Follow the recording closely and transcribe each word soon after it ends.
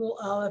Shmuel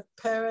Aleph,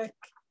 Perek,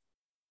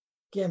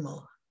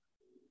 Gimel.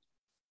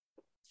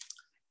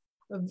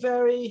 A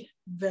very,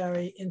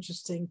 very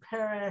interesting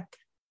Perek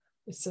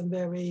with some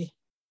very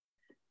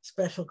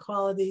special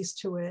qualities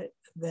to it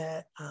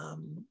that,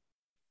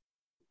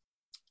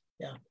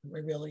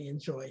 we really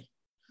enjoy.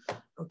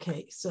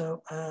 Okay,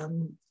 so I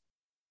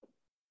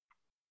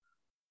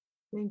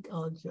think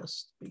I'll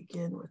just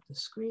begin with the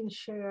screen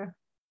share.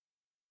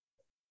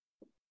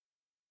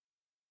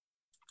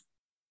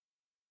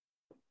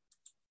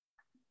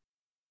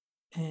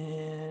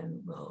 And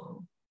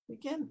we'll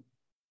begin.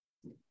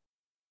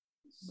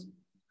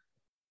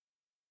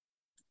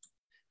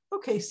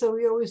 Okay, so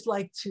we always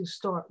like to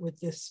start with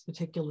this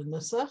particular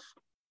nusach,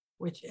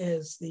 which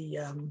is the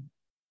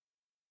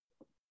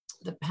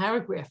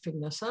paragraphing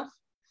nusach,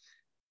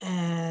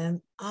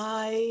 and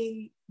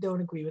I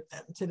don't agree with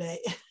that today.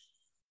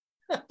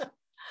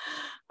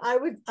 I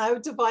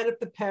would divide up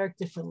the Perek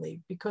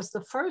differently, because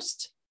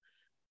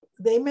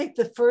they make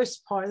the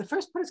first part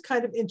is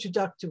kind of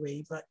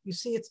introductory, but you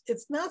see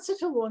it's not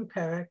such a long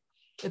Perek.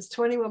 It's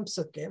 21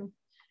 psukim,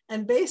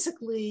 and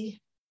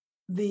basically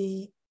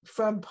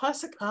from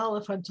Pasuk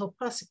Aleph until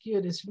Pasuk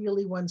Yud is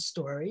really one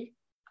story,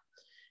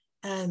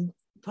 and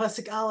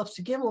Pasuk Aleph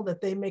to Gimel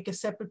that they make a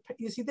separate.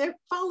 You see, they're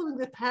following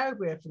the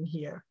paragraph in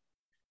here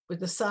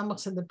with the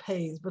samachs and the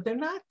pays, but they're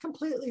not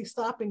completely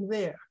stopping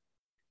there.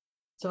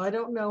 So I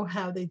don't know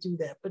how they do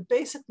that, but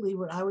basically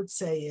what I would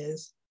say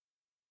is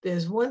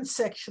there's one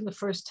section, the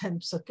first 10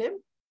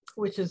 psukim,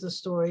 which is the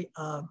story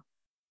of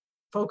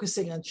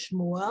focusing on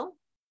Shmuel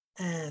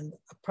and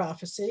a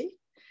prophecy.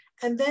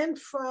 And then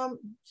from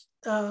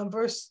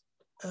verse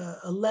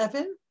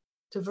 11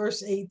 to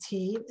verse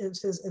 18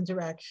 is his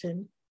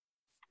interaction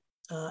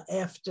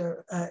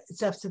after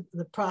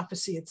the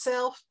prophecy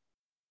itself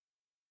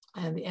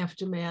and the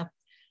aftermath,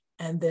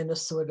 and then a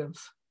sort of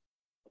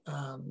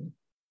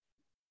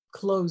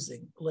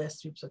closing, the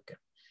last three psukim.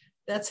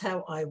 That's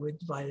how I would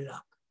divide it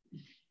up.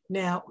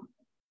 Now,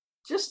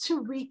 just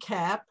to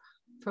recap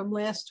from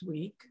last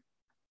week,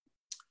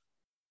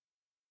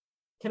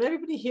 can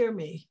everybody hear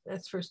me?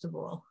 That's first of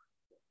all.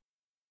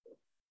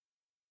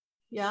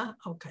 Yeah,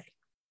 okay.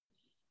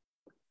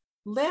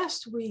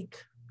 Last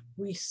week,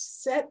 we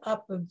set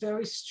up a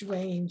very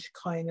strange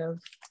kind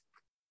of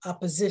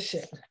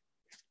opposition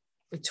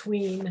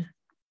between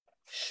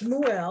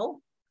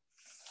Shmuel,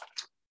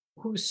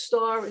 whose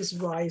star is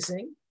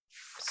rising,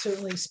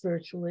 certainly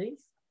spiritually,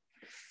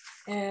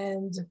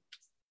 and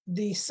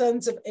the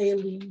sons of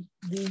Eli,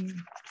 the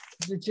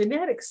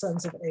genetic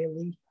sons of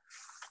Eli,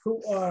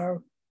 who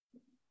are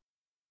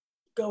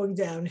going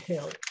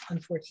downhill,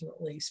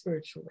 unfortunately,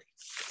 spiritually.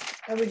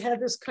 And we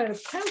had this kind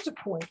of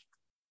counterpoint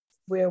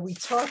where we're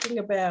talking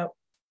about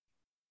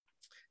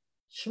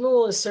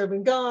Shmuel is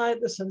serving God,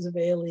 the sons of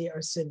Eli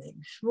are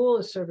sinning. Shmuel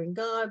is serving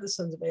God, the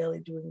sons of Eli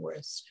doing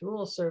worse.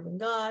 Shmuel is serving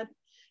God,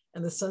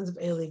 and the sons of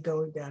Eli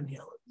going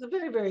downhill. It's a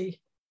very, very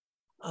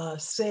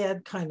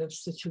sad kind of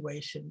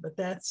situation, but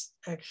that's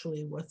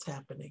actually what's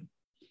happening.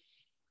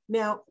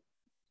 Now,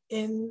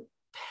 in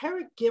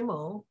Perek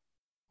Gimel,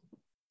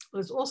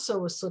 there's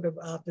also a sort of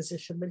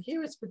opposition, but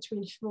here it's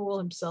between Shmuel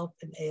himself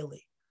and Eli.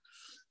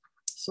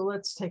 So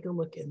let's take a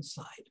look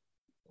inside.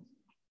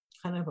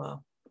 Kind of a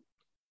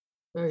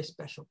very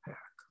special Perek.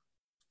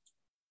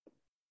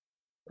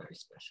 Very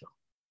special.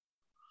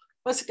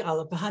 Pasuk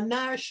Aleph,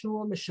 V'hanar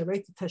Shmuel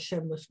misharet et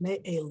Hashem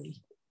lifnei Eli.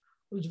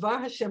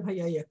 Udvar Hashem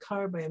haya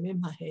yakar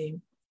b'yamim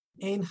hahem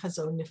ein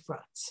chazon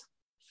nifratz.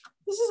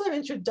 This is our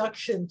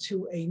introduction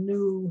to a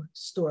new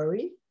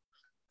story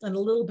and a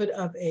little bit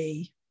of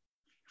a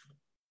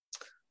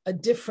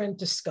different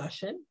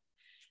discussion.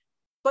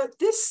 But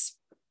this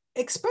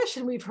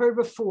expression we've heard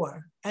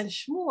before, and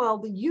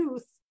Shmuel, the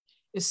youth,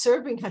 is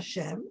serving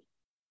Hashem,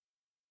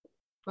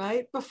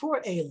 right,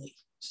 before Eli.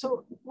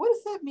 So what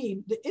does that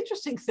mean? The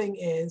interesting thing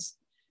is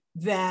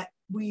that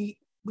we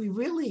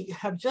really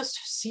have just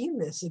seen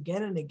this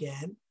again and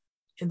again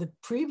in the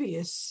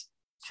previous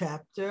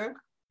chapter.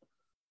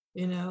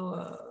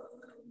 Let's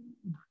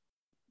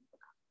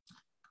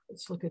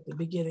look at the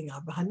beginning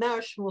of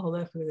Hanar Shmuel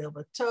Aleph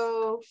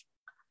Batov,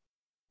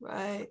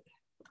 right?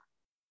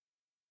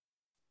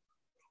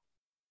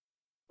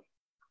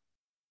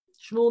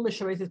 Shmuel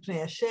Misharet et Pnei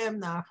Hashem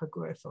Na'ach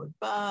HaGor Ephod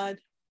Bad.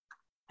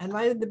 And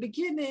right in the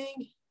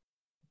beginning,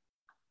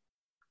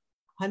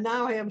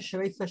 Hanar Hayam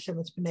Misharet Hashem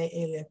et Pnei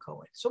Eli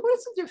HaKohen. So what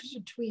is the difference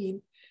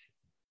between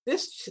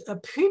this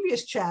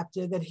previous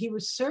chapter that he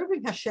was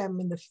serving Hashem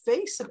in the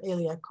face of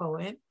Eli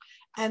HaKohen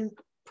and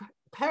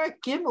Perek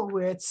Gimel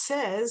where it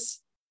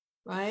says,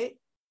 right,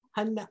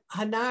 Hanar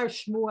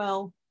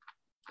Shmuel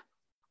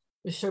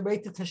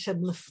Misharet et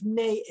Hashem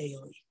Lifnei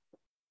Eli,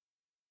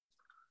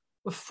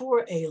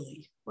 before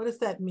Eli. What does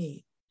that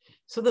mean?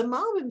 So the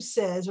Malbim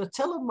says, the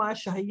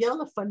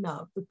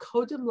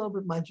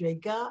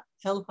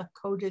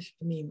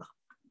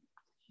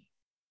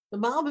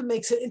Malbim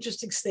makes an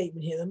interesting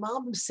statement here. The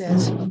Malbim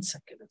says, one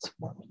second, it's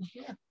warm in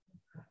here.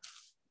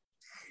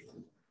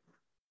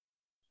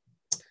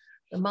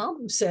 The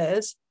Malbim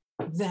says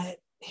that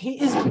he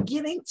is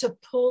beginning to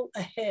pull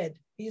ahead.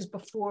 He's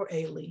before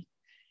Eli.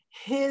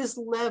 His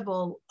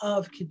level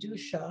of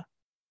Kedusha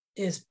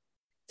is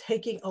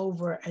taking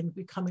over and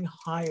becoming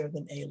higher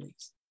than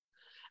Eli's.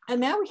 And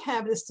now we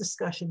have this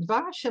discussion.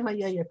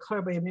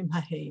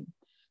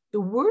 The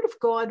word of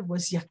God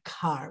was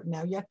yakar.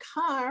 Now,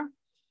 yakar,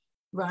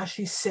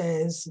 Rashi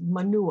says,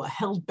 manua,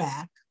 held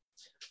back.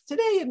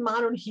 Today in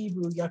modern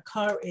Hebrew,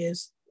 yakar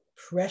is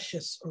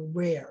precious or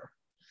rare.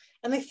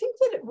 And I think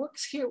that it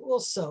works here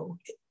also.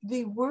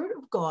 The word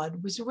of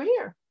God was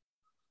rare.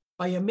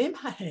 Bayamim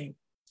hahem,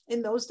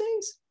 in those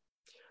days.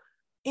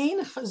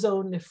 Ein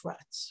chazon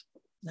nifratz.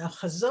 Now,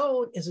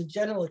 chazon is a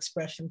general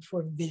expression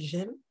for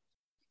vision,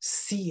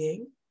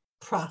 seeing,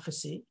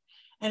 prophecy,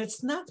 and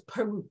it's not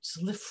parutz.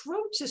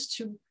 Lifrotz is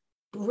to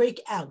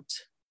break out,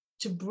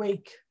 to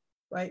break,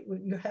 right?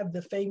 You have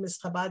the famous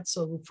Chabad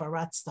Solu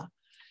Faratzta,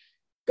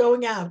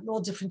 going out in all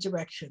different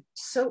directions.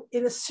 So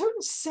in a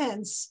certain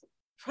sense,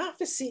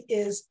 prophecy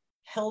is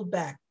held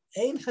back.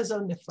 Ein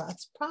chazon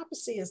nifratz.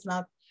 Prophecy is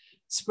not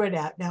spread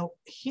out. Now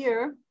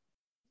here,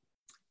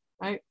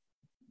 right,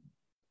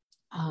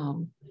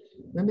 the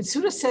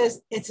Mitzuda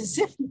says it's as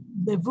if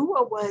the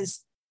Nevuah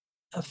was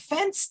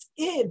fenced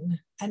in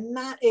and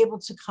not able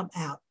to come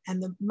out.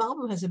 And the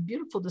Malbim has a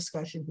beautiful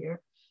discussion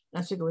here,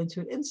 not to go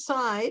into it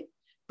inside,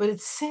 but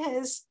it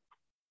says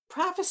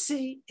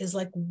prophecy is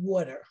like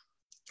water.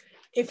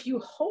 If you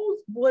hold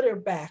water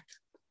back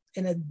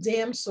in a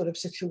dam sort of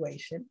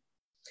situation,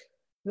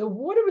 the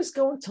water is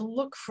going to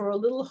look for a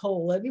little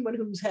hole. Anyone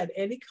who's had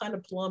any kind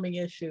of plumbing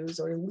issues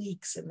or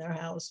leaks in their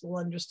house will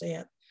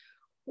understand.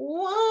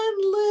 One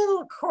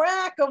little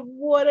crack of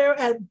water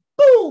and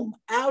boom,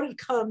 out it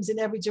comes in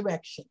every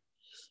direction.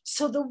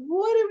 So the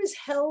water is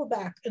held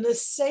back. In the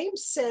same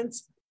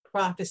sense,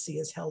 prophecy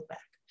is held back.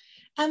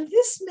 And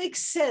this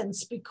makes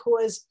sense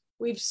because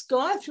we've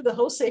gone through the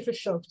whole Sefer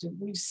Shoftim.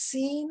 We've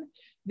seen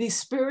the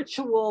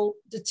spiritual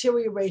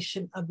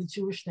deterioration of the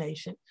Jewish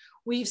nation.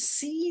 We've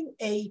seen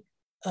a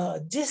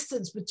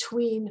distance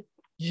between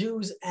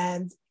Jews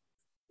and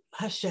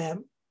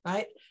Hashem,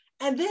 right?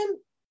 And then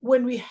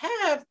when we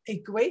have a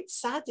great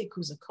tzaddik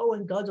who's a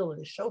Kohen Gadol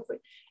and a shofar,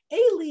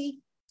 Eli,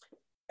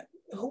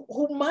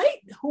 who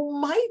might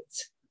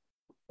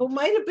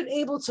have been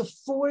able to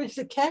forge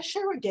the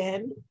kesher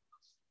again,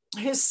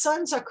 his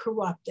sons are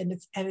corrupt and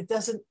it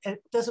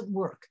doesn't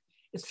work.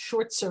 It's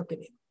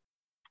short-circuiting.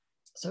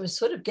 So it's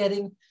sort of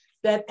getting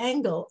that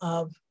angle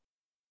of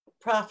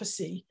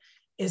prophecy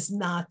is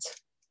not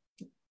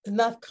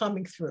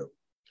coming through.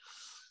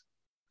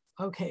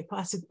 Okay,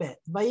 pasuk bet.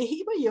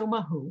 Vayehi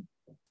bayomahu,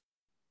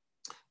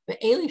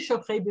 ve'eli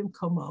shochei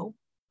bimkomo,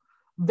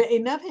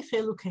 ve'enav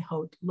hechelu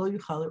kehot lo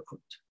yuchal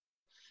lirot.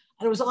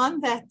 And it was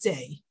on that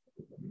day,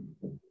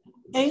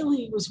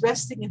 Eli was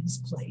resting in his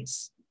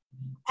place,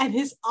 and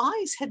his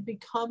eyes had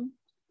become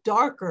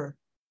darker.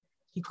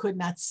 He could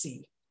not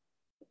see.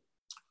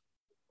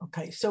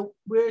 Okay, so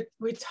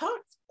we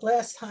talked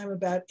last time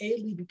about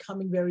Eli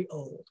becoming very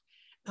old.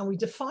 And we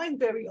define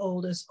very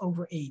old as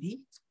over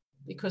 80,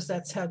 because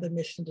that's how the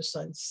Mishnah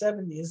defines.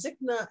 70 is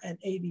Zikna and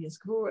 80 is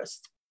Gvuras,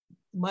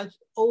 much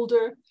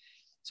older.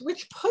 So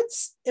which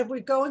puts, if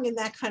we're going in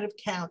that kind of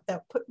count,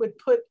 that would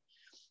put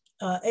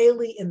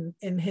Eli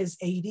in his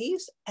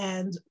 80s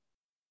and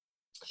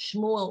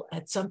Shmuel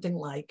at something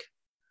like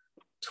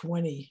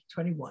 20,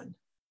 21.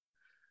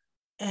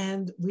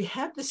 And we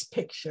have this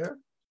picture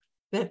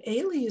that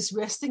Eli is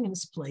resting in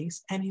his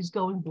place and he's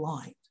going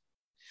blind.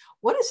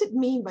 What does it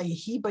mean by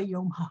Yehi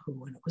Bayom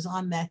Hahu? And it was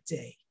on that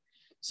day.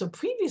 So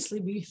previously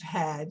we've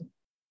had,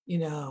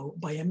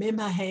 Bayamim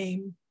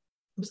Hahem.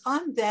 It was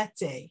on that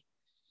day.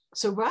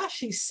 So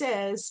Rashi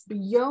says,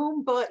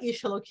 B'yom ba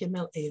ish Elokim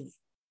el Eli.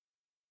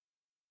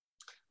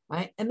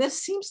 Right? And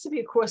this seems to be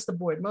across the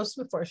board. Most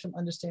of the Mefarshim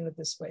understand it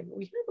this way, but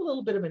we have a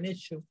little bit of an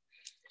issue.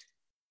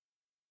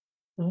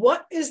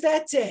 What is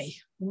that day?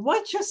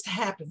 What just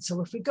happened?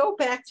 So if we go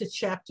back to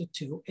chapter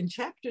 2, in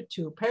chapter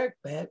 2, Perek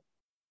Bet,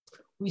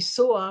 we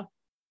saw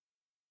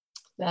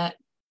that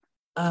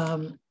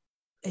a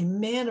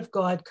man of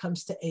God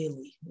comes to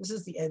Eli. This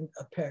is the end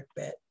of Perek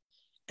Bet.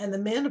 And the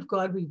man of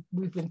God,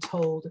 we've been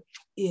told,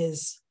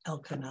 is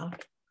Elkanah.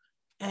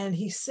 And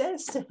he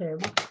says to him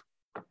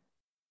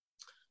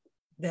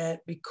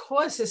that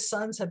because his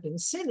sons have been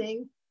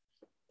sinning,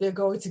 they're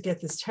going to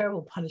get this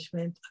terrible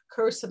punishment, a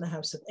curse in the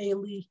house of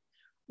Eli.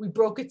 We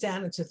broke it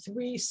down into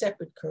 3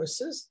 separate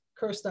curses.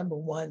 Curse number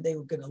 1, they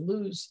were going to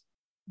lose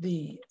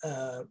the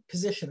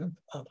position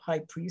of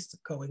high priest,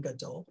 of Kohen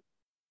Gadol.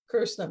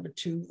 Curse number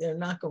 2, they're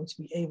not going to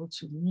be able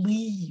to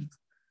leave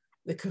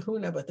the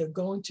kahuna, but they're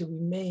going to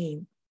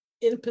remain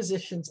in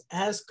positions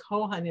as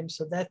Kohanim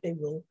so that they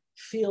will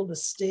feel the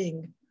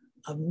sting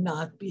of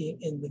not being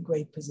in the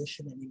great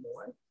position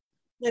anymore.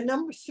 And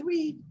number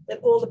 3, that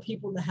all the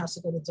people in the house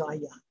are going to die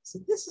young. So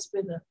this has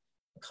been a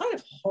kind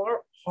of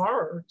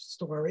horror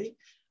story,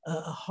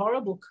 a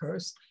horrible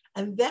curse.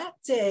 And that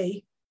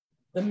day,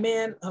 the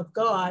man of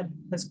God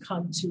has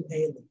come to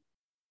Eli.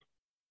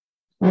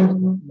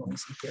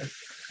 Noisy here.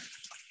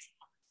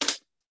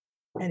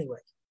 Anyway,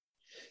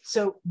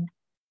 so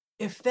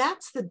if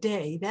that's the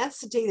day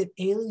that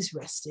Eli's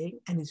resting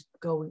and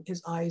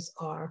his eyes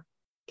are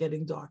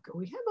getting darker.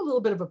 We have a little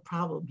bit of a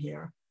problem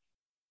here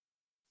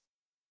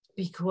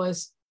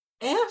because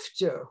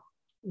after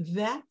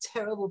that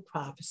terrible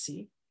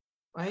prophecy,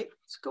 right?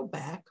 Let's go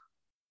back,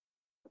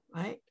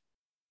 right?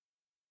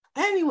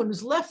 Anyone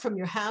who's left from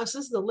your house,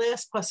 this is the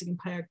last pasuk in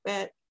Perek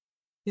Bet,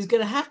 he's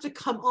going to have to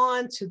come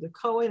on to the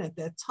Kohen at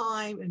that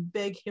time and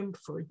beg him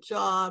for a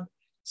job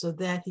so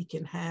that he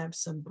can have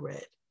some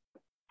bread.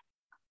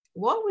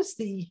 What was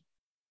the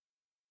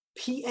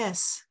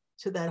PS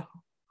to that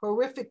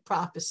horrific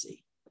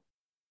prophecy?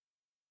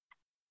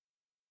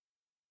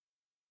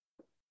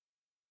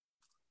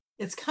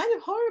 It's kind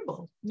of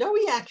horrible. No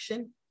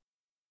reaction.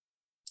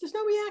 There's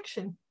no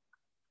reaction.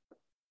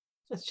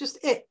 That's just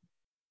it.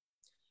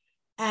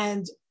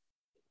 And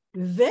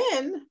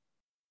then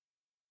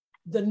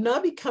the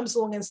Navi comes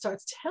along and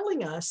starts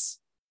telling us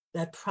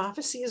that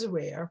prophecy is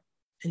rare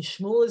and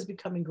Shmuel is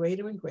becoming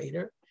greater and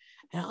greater.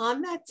 And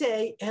on that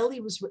day,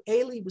 Eli was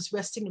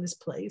resting in his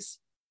place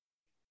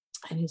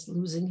and he's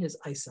losing his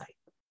eyesight.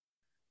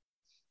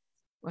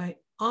 Right?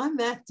 On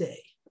that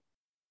day,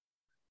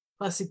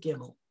 Pasuk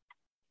Gimel.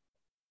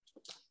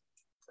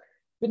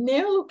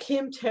 B'ner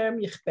Elokim terem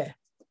yichbeh.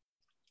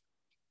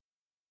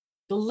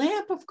 The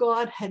lamp of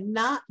God had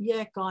not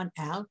yet gone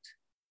out.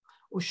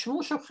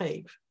 U'Shmuel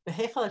shochev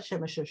b'heichal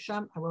Hashem asher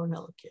sham aron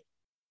Elokim.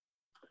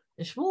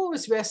 And Shmuel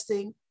was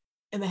resting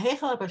in the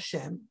Heichal of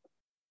Hashem,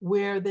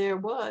 where there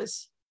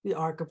was the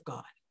Ark of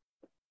God.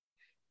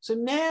 So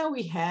now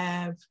we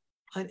have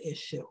an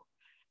issue.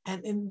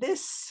 And in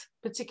this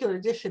particular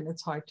edition,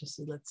 it's hard to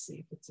see. Let's see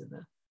if it's in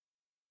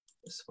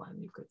this one.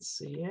 You could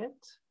see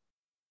it.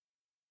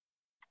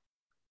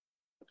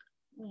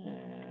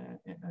 I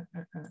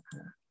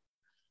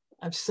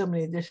have so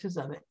many editions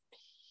of it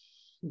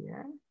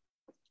here.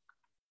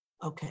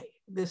 Okay,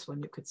 this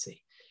one you could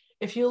see.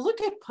 If you look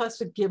at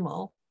Pasuk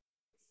Gimel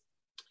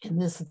in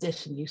this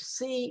edition, you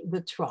see the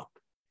trump.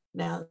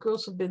 Now,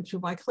 girls who've been through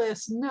my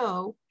class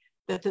know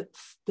that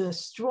the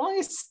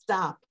strongest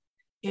stop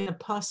in a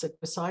pasuk,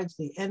 besides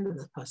the end of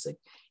the pasuk,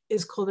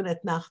 is called an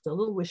etnachta, a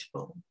little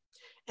wishbone.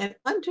 And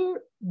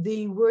under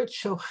the word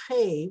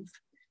shochev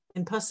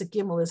in pasuk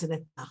Gimel is an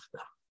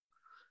etnachta.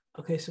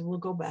 Okay, so we'll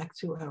go back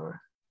to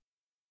our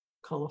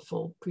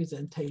colorful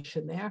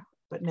presentation there,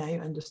 but now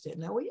you understand.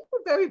 Now we have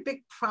a very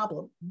big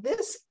problem.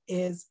 This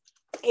is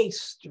a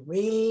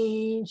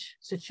strange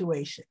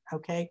situation,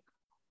 okay?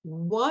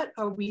 What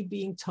are we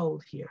being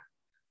told here,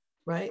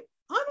 right?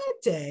 On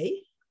that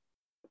day,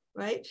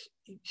 right,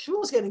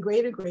 Shmuel's getting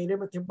greater and greater,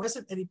 but there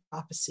wasn't any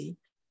prophecy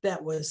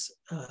that was,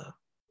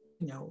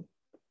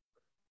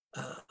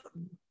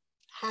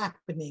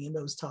 happening in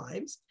those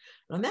times.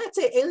 And on that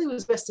day, Eli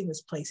was resting in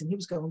his place and he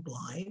was going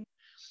blind.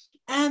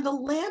 And the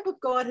lamp of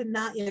God had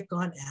not yet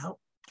gone out.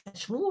 And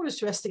Shmuel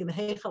was resting in the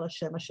Heichal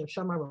Hashem asher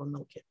sham aron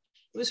Elokim.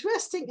 He was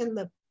resting in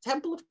the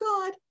temple of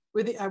God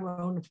where the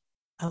Aron of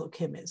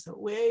Elokim is. So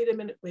wait a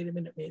minute.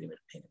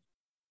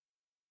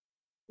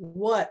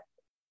 What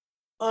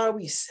are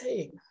we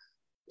saying?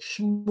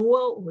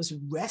 Shmuel was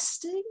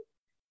resting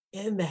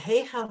in the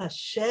Heichal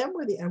Hashem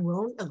where the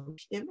Aron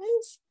Elokim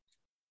is?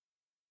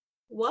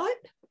 What?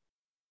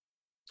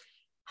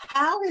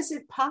 How is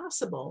it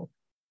possible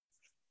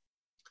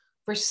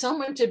for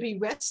someone to be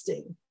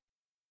resting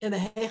in the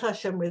Heichal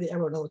Hashem where the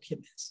Aron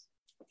Elokim is?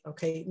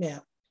 Okay,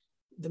 now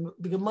the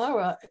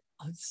Gemara,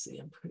 let's see,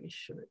 I'm pretty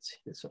sure it's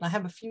this one. I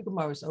have a few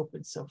Gemaras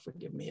open, so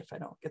forgive me if I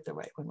don't get the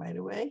right one right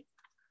away.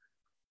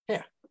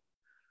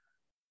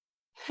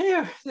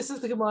 Here, this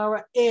is the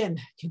Gemara in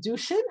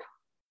Kedushin.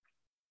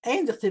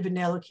 And the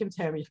Elokim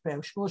terem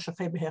yichbeh Shmuel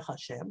shochev b'Heichal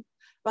Hashem.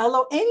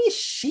 V'alo eni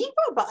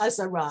shiva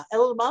ba'azara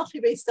el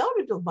malchi beis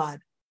David bilbad.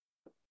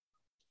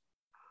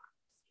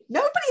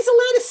 Nobody's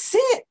allowed to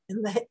sit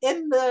in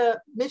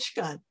the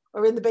Mishkan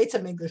or in the Beit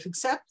HaMikdash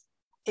except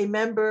a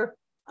member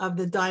of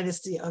the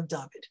dynasty of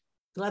David.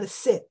 They're allowed to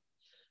sit.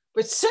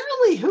 But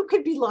certainly who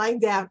could be lying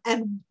down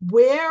and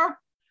where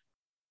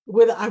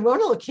the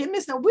Aron Elokim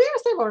is? Now,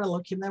 where's the Aron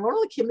Elokim? The Aron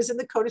Elokim is in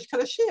the Kodesh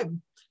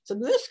Kodashim. So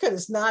the Mishkan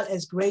is not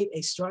as great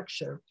a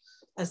structure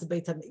as the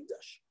Beit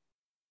HaMikdash.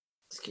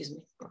 Excuse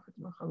me.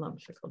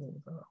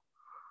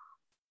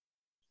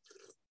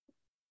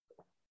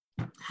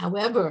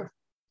 However,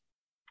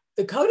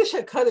 the Kodesh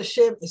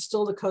HaKodashim is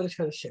still the Kodesh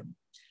HaKodashim.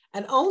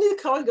 And only the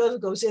Kohen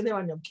goes in there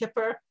on Yom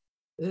Kippur.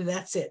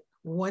 That's it,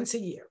 once a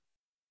year.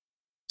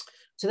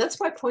 So that's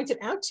why I pointed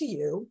out to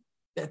you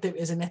that there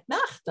is an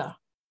etnachta.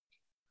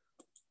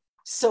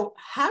 So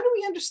how do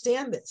we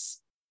understand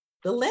this?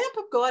 The lamp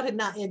of God had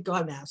not yet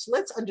gone out. So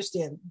let's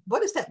understand,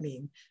 what does that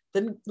mean?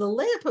 The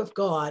lamp of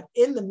God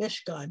in the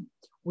Mishkan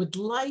would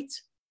light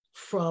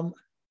from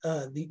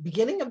the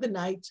beginning of the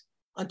night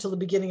until the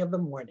beginning of the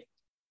morning.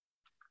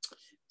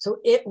 So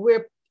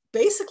we're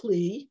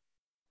basically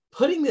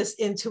putting this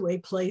into a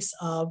place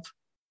of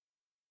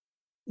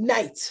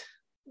night,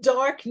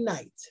 dark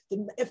night.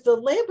 If the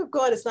lamp of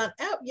God is not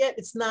out yet,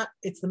 it's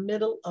the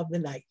middle of the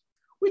night,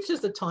 which is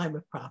the time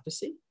of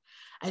prophecy.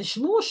 And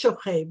Shmuel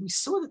Shocheh, we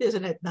saw that there's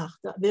an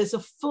etnachta, there's a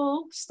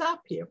full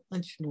stop here,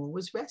 and Shmuel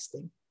was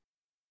resting.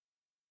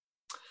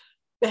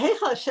 In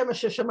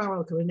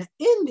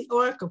the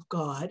Ark of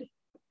God,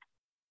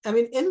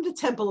 in the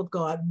temple of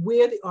God,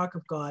 where the Ark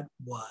of God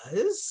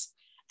was,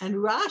 and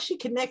Rashi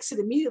connects it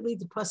immediately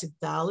to Pasuk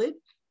Daled,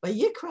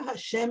 Vayikra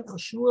Hashem el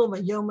Shmuel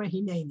vayomer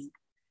hineni.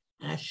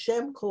 And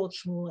Hashem called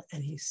Shmuel,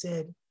 and he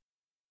said,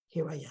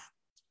 here I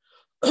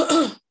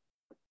am.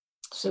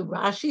 So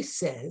Rashi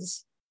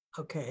says,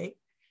 okay,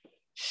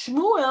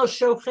 Shmuel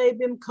shocheh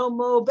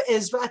bimkomo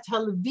be'ezrat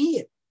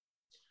haLeviyim,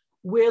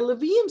 where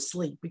Leviim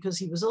sleep, because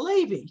he was a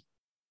Levi,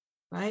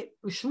 right?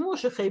 Shmuel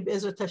shocheh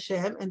be'ezrat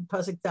Hashem, and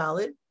Pasuk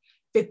Daled,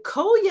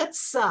 Kol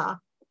yatsa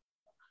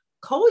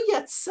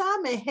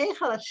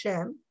meheichal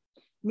Hashem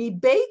mi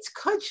beit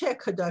kodshei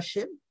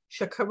kodashim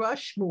shekara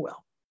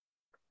Shmuel.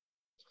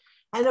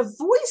 And a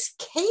voice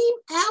came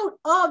out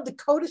of the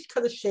Kodesh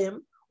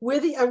Kodashim,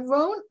 where the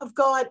Aron of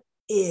God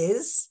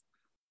is.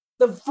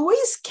 The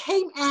voice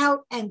came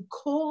out and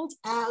called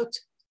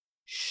out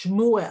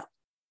Shmuel.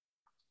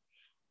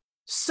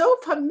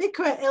 Sof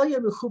hamikra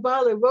elyon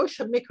mechubar lerosh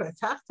hamikra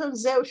tachton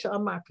zeu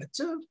she'amar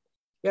katuv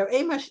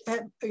Yoreim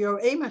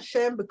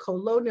Hashem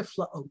b'kolo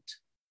niflaot.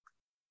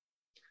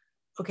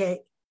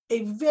 Okay,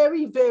 a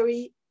very,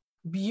 very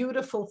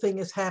beautiful thing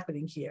is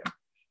happening here.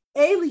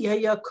 Eli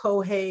haya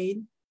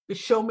kohen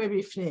b'shomer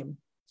b'fnim,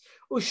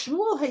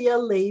 u'Shmuel haya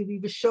Levi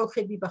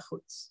b'shochet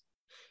b'bachutz.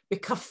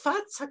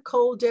 B'kafatz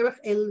hakol derech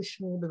Eli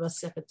l'Shmuel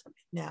b'masechet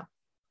tamid. Now,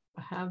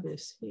 I have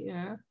this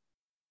here.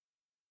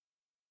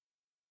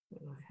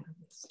 Where do I have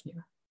this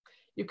here?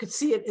 You could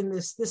see it in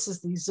this. This is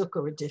the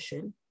Zucker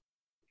edition.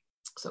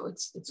 So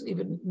it's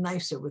even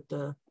nicer with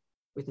the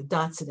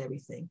dots and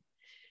everything.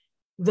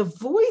 The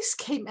voice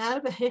came out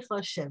of the Heichal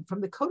Hashem from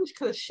the Kodesh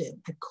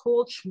Kodashim and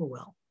called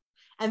Shmuel,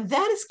 and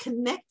that is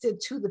connected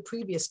to the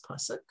previous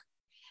pasuk.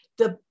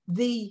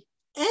 The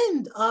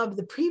end of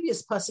the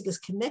previous pasuk is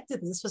connected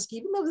to this pasuk,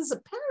 even though there's a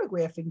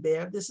paragraphing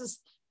there. This is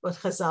what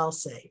Chazal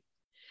say,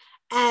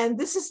 and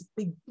this is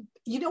we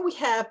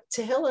have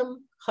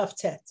Tehillim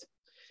Chavtet.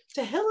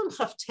 Tehillim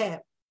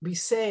Chavtet, we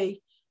say.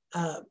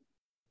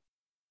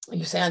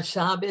 You say on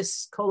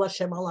Shabbos, Kol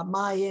Hashem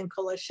alamayim,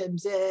 Kol Hashem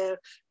zer,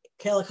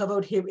 Kel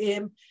Kavod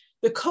hirim,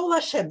 the Kol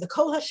Hashem, the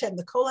Kol Hashem,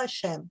 the Kol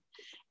Hashem.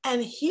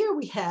 And here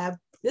we have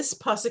this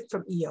pasuk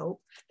from Iyov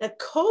that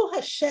Kol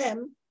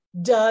Hashem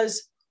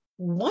does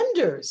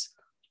wonders.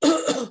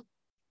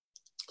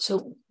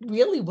 So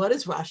really, what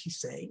is Rashi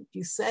saying?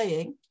 He's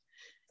saying,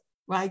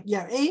 right,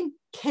 Yareim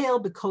Kel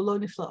b'kolo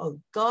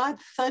niflaot. God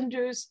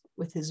thunders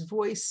with his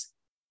voice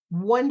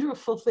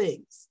wonderful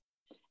things.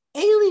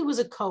 Eli was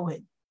a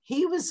Kohen.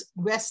 He was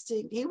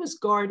resting, he was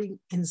guarding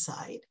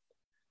inside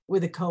where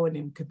the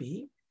Kohanim could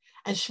be,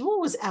 and Shmuel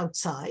was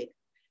outside,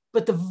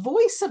 but the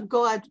voice of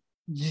God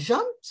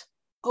jumped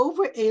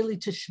over Eli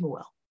to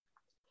Shmuel.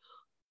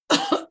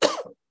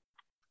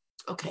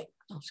 Okay,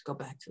 let's go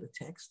back to the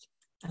text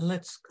and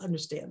let's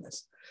understand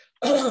this.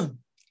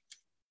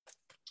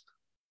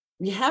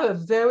 We have a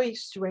very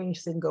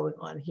strange thing going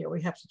on here.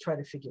 We have to try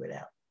to figure it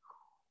out.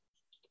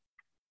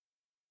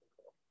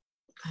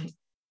 Okay.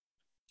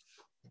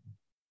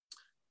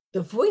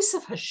 The voice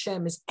of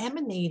Hashem is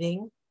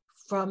emanating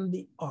from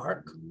the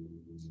ark,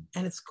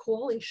 and it's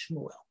calling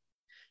Shmuel.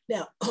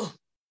 Now,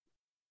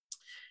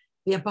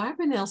 the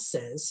Abarbanel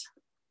says,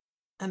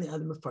 and the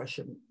other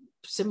Mefarshim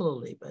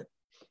similarly, but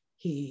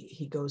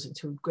he goes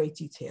into great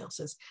detail,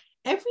 says,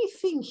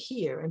 everything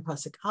here in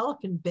Pasuk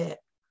Aleph and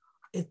Bet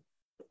is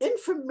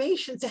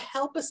information to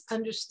help us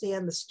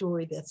understand the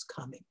story that's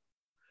coming.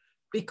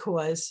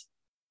 Because,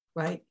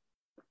 right,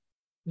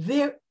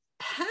 there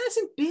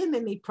hasn't been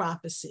any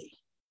prophecy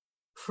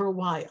for a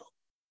while.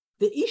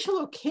 The Ish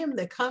Elokim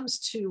that comes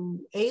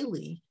to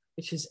Eli,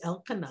 which is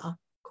Elkanah,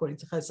 according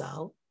to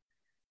Chazal,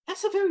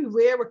 that's a very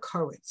rare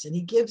occurrence. And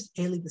he gives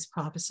Eli this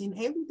prophecy, and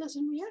Eli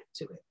doesn't react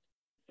to it.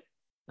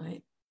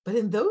 Right? But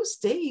in those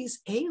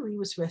days, Eli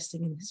was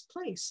resting in his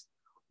place.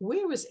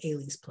 Where was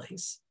Eli's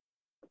place?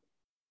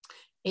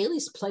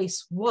 Eli's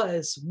place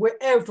was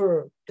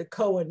wherever the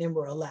Kohanim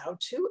were allowed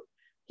to.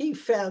 He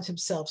found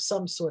himself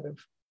some sort of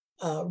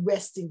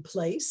resting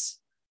place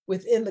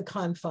within the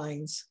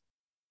confines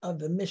of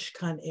the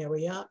Mishkan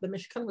area. The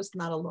Mishkan was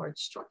not a large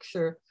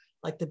structure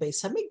like the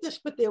Beis Hamikdash,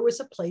 but there was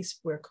a place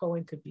where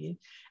Kohen could be.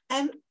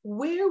 And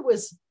where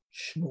was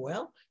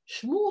Shmuel?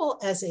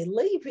 Shmuel, as a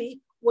Levi,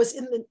 was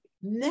in the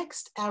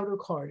next outer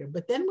corridor.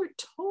 But then we're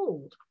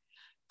told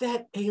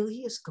that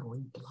Eli is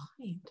going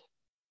blind.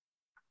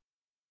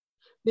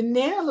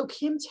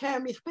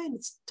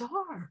 It's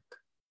dark.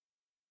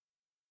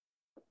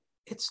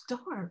 It's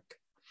dark.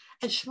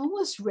 And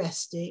Shmuel is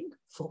resting,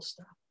 full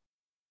stop.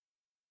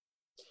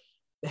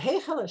 In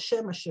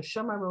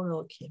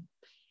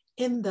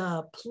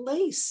the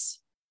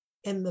place,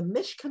 in the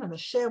Mishkan of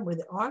Hashem, where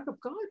the Ark of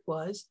God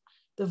was,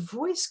 the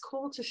voice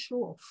called to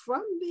Shmuel.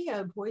 From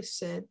there, the voice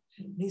said,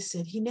 and he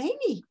said,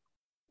 Hineni,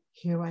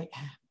 here I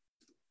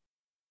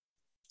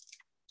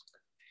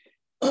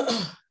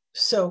am.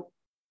 So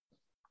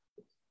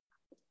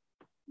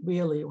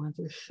really want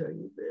to show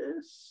you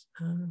this.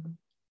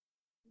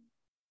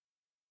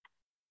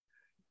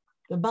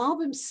 The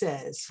Malbim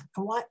says,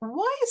 why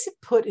is it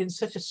put in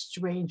such a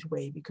strange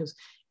way? Because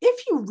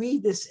if you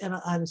read this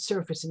on the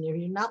surface and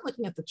you're not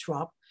looking at the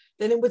trop,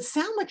 then it would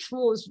sound like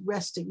Shmuel is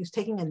resting. He's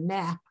taking a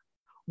nap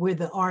where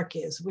the ark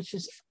is, which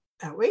is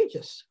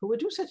outrageous. Who would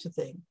do such a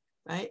thing,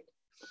 right?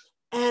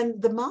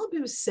 And the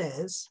Malbim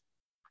says,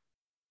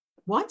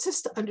 wants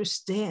us to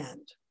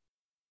understand,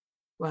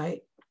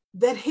 right,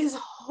 that his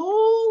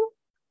whole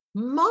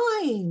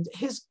mind,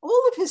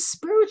 all of his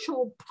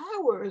spiritual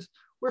powers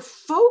were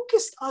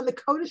focused on the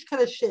Kodesh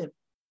Kodashim.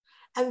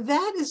 And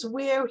that is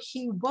where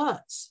he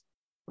was,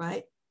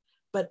 right?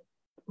 But,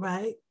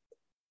 right?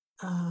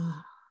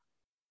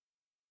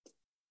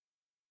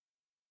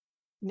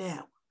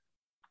 Now,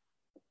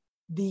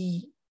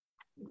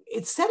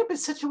 it's set up in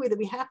such a way that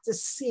we have to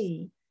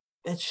see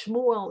that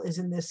Shmuel is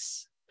in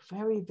this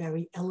very,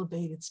 very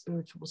elevated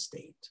spiritual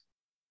state.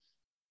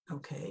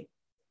 Okay,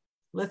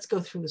 let's go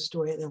through the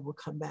story and then we'll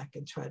come back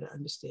and try to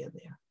understand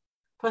there.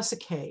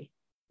 Pasuk Hey.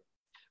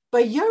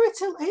 So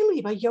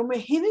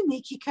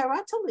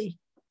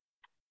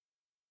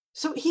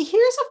he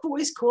hears a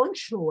voice calling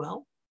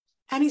Shmuel,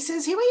 and he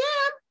says, "Here I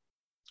am."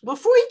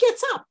 Before he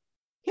gets up,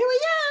 "Here I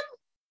am."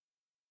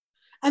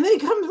 And then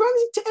he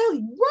runs to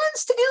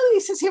Eli. He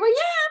says, "Here I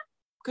am,"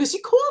 because he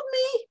called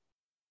me.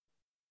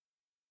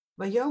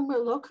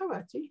 Vayomer lo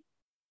karati.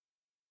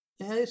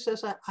 And he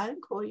says, I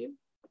didn't call you.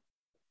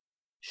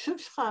 Shuv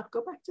shchab,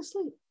 go back to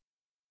sleep.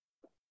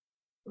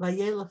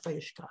 Vayelef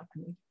vayishkab.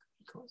 He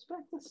goes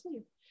back to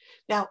sleep.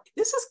 Now,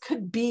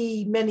 could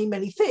be many,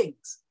 many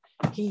things.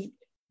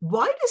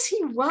 Why does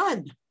he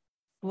run?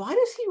 Why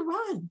does he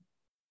run?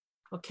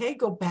 Okay,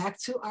 go back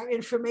to our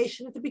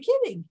information at the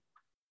beginning.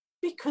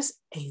 Because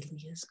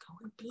Eli is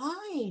going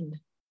blind.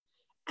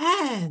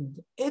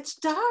 And it's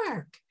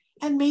dark.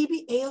 And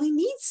maybe Eli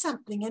needs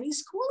something and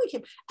he's calling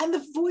him. And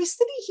the voice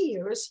that he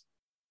hears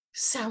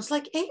sounds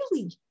like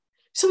Eli.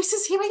 So he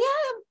says, "Here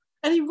I am."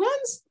 And he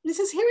runs and he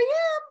says, "Here I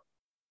am."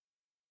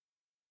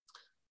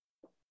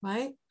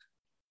 Right?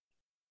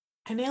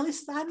 And Eli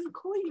says, "I didn't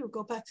call you.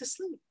 Go back to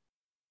sleep."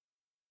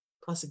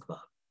 Pasuk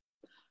Vav.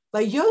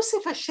 By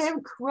Yosef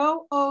Hashem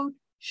Kro Od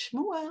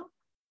Shmuel.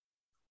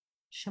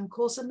 Hashem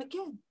calls him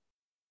again.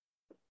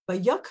 By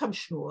Yakam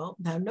Shmuel.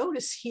 Now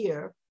notice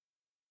here,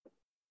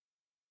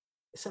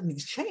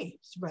 something's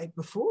changed. Right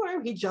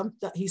before he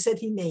jumped, he said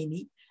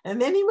Hineni,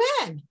 and then he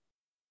ran.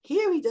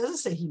 Here he doesn't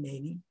say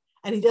Hineni,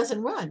 and he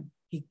doesn't run.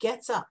 He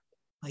gets up.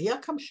 By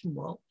Yakam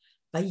Shmuel.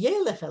 By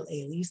Yelef El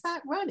Eli. He's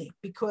not running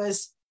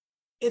because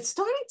it's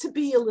starting to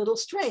be a little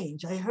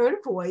strange. I heard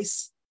a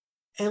voice.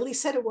 Eli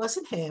said it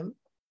wasn't him,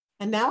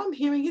 and now I'm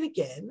hearing it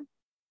again.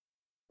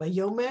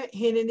 Vayomer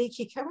hineni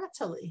ki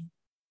karatali.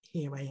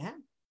 Here I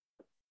am,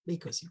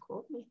 because he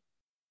called me.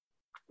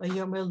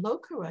 Vayomer lo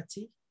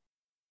karati.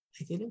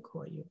 I didn't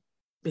call you.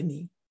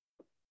 Bini.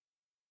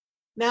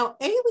 Now,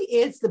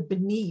 Eli adds the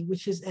bini,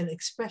 which is an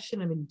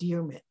expression of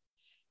endearment.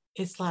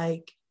 It's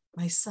like,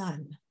 my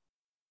son,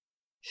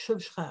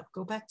 shuv shchab,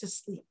 go back to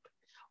sleep.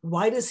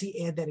 Why does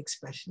he add that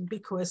expression?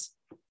 Because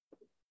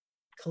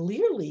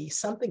clearly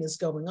something is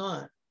going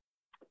on.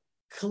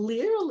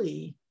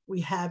 Clearly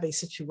we have a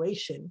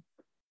situation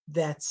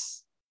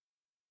that's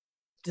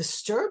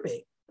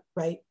disturbing,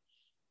 right?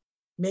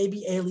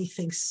 Maybe Eli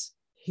thinks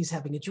he's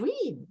having a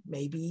dream,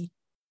 maybe,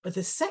 but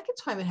the second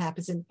time it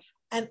happens, and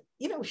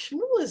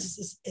Shmuel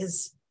is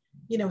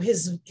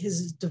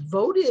his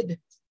devoted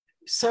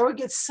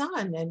surrogate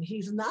son, and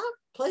he's not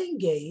playing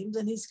games,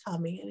 and he's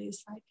coming, and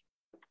he's like,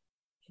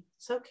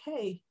 "It's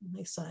okay,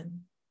 my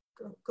son,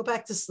 go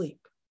back to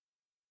sleep,"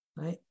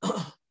 right?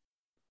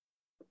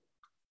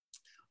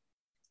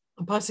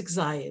 Pasuk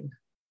Zayin.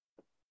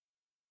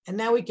 And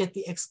now we get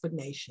the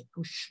explanation.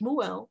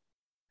 Shmuel,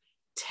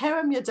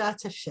 terem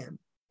yadat Hashem,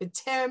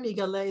 v'terem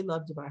yigalei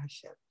lav devar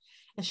Hashem.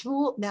 And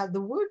Shmuel, now the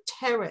word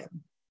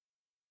terem,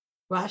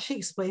 Rashi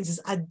explains,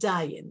 is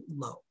adayin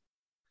lo.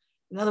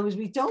 In other words,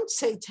 we don't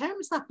say terem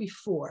is not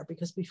before,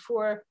 because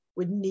before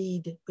would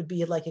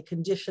be like a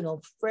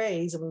conditional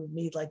phrase, and we would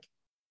need like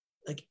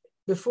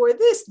before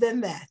this, then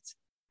that.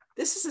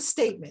 This is a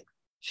statement.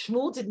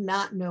 Shmuel did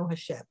not know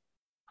Hashem.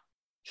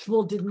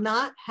 Shmuel did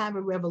not have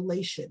a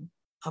revelation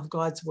of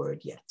God's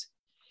word yet.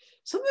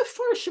 So the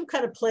first should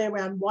kind of play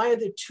around, why are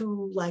there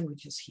two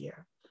languages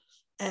here?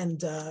 And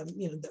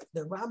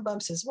the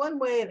Rambam says one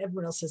way and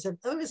everyone else says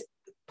another.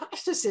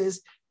 Pashtus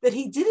says that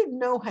he didn't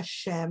know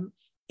Hashem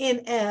in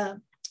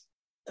an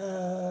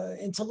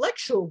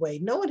intellectual way.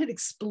 No one had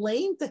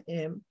explained to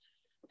him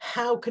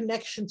how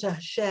connection to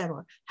Hashem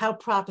or how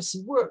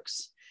prophecy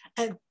works.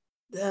 And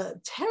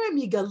Terem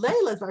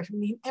Yigalela,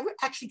 he never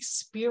actually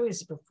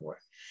experienced it before.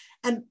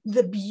 And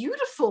the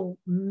beautiful,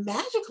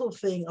 magical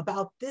thing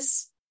about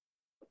this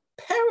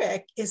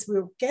Perek is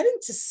we're getting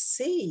to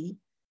see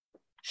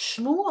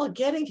Shmuel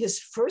getting his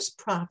first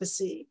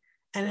prophecy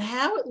and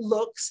how it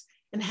looks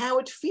and how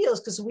it feels,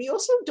 because we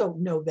also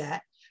don't know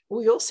that.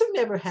 We also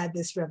never had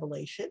this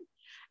revelation.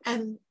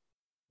 And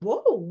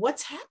whoa,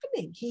 what's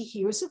happening? He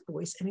hears a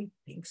voice and he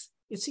thinks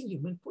it's a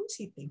human voice.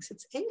 He thinks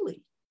it's Eli.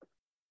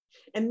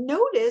 And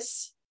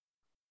notice,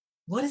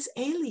 what is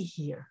Eli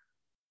here?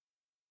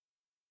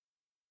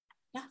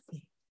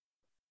 Nothing.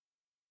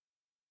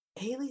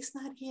 Eli's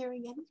not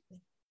hearing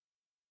anything.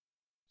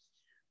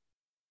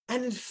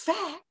 And in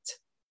fact,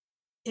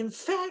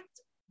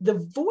 the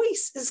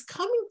voice is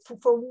coming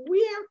from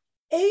where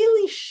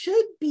Eli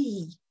should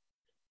be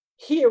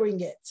hearing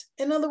it.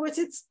 In other words,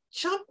 it's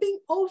jumping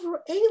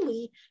over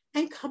Eli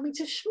and coming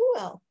to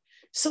Shmuel,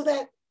 so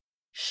that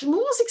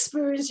Shmuel's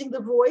experiencing the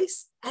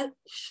voice and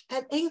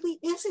Eli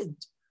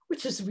isn't,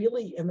 which is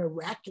really a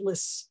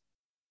miraculous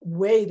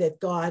way that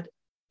God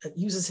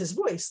uses his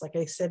voice. Like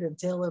I said in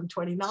Tehillim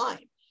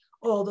 29,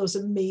 all those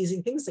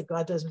amazing things that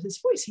God does with his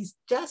voice. He's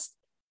just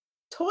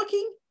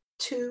talking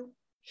to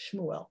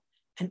Shmuel,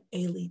 and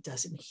Eli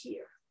doesn't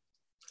hear.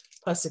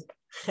 Pasuk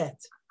Chet.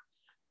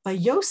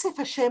 Vayosef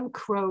Hashem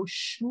kro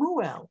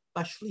Shmuel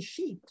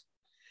bashlishit.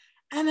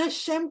 And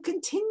Hashem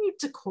continued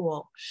to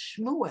call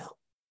Shmuel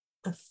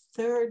a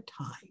third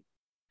time.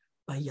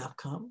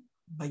 Vayakam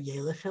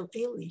vayelech el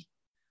Eli.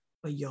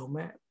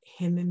 Vayomer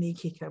hineni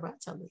ki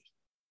karatali.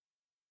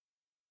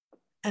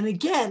 And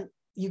again,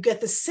 you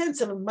get the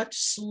sense of a much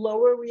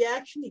slower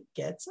reaction. He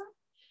gets up,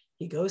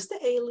 he goes to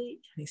Eli,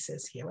 and he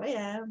says, here I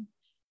am,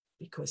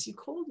 because you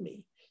called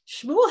me.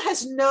 Shmuel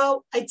has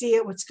no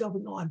idea what's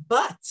going on,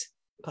 but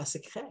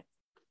Pasuk Chet,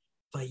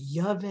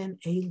 Vayaven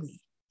Eli,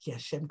 ki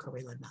Hashem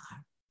korei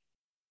lanar.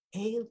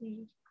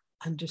 Eli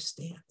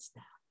understands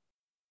now.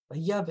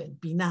 Vayaven,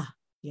 binah,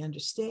 he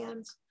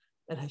understands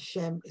that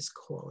Hashem is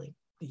calling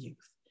the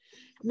youth.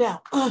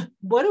 Now,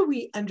 what do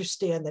we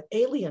understand that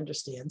Eli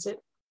understands it?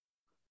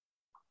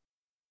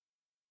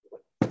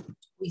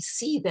 We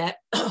see that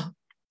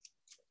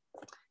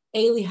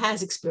Eli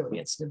has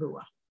experienced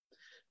Nebuah,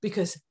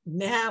 because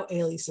now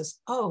Eli says,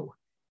 oh,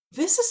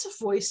 this is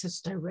a voice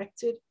that's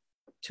directed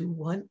to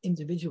one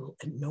individual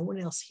and no one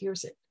else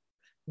hears it.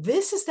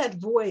 This is that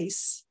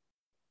voice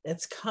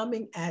that's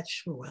coming at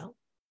Shmuel,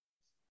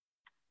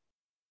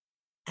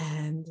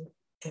 and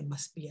it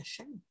must be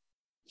Hashem.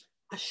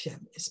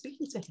 Hashem is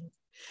speaking to him.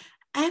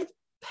 And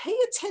pay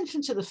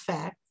attention to the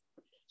fact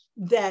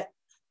that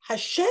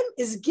Hashem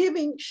is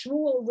giving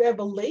Shmuel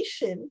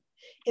revelation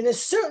in a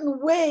certain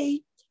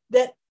way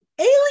that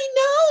Eli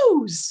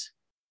knows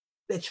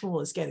that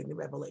Shmuel is getting the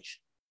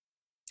revelation,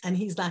 and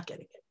he's not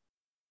getting it.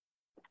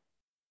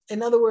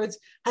 In other words,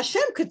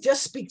 Hashem could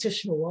just speak to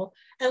Shmuel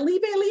and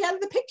leave Eli out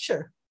of the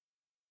picture.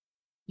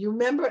 You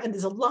remember, and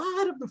there's a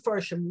lot of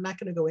Mefarshim, I'm not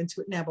going to go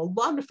into it now, but a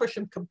lot of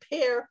Mefarshim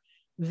compare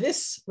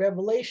this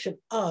revelation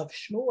of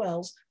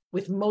Shmuel's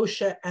with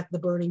Moshe at the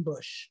burning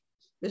bush.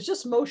 There's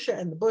just Moshe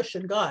and the bush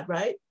and God,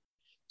 right?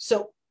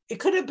 So it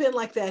could have been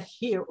like that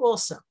here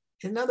also.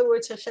 In other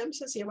words, Hashem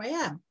says, here I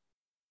am,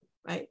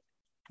 right?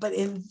 But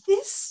in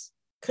this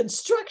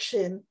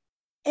construction,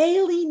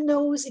 Eli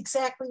knows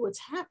exactly what's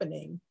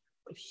happening,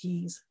 but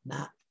he's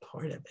not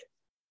part of it.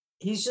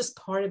 He's just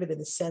part of it in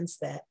the sense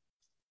that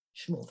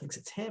Shmuel thinks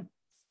it's him.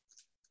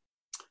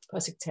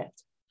 Pasuk Tet.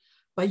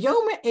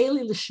 Vayomer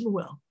Eli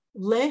l'Shmuel,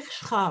 lech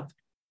shchav.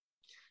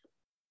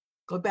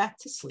 Go back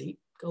to sleep.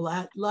 Go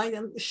lie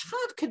down.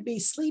 Shchav could be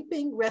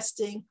sleeping,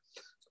 resting,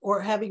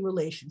 or having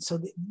relations.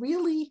 So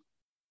really,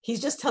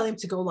 he's just telling him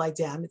to go lie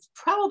down. It's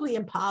probably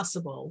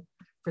impossible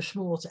for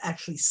Shmuel to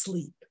actually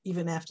sleep,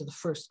 even after the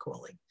first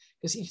calling,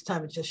 because each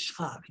time it's just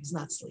shchav, he's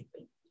not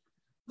sleeping.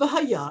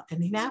 V'haya,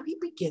 and now he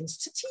begins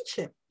to teach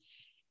him.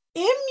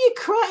 Im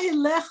yikra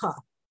elecha,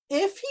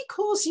 if he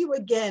calls you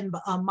again,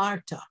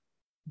 ba'amarta,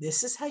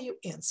 this is how you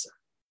answer.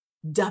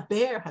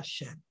 Daber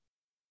Hashem,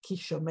 ki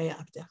shomea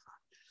avdecha.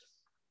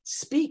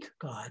 Speak,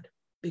 God,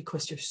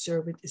 because your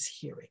servant is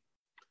hearing.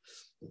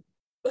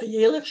 And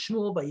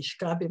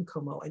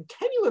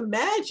can you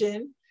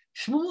imagine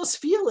Shmuel's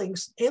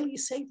feelings? Eli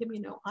is saying to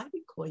him, I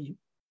would call you.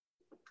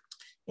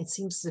 It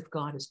seems as if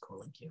God is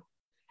calling you.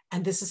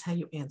 And this is how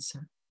you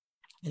answer.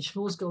 And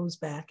Shmuel goes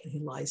back and he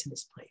lies in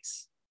his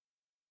place.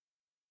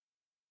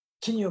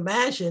 Can you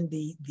imagine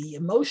the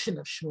emotion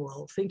of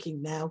Shmuel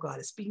thinking now God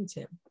is speaking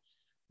to him?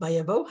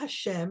 Vayavo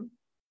Hashem,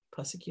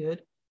 pasuk Yud,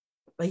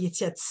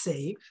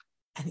 vayitzetzev,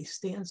 and he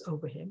stands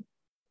over him.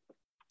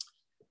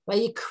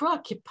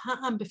 Vayikra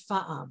kipa'am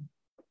b'fa'am,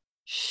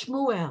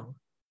 Shmuel,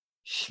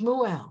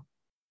 Shmuel.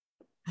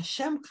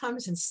 Hashem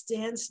comes and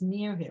stands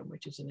near him,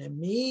 which is an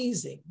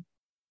amazing,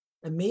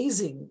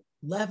 amazing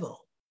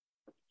level.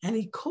 And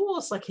he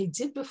calls like he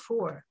did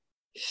before,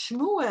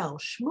 Shmuel,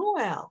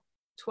 Shmuel,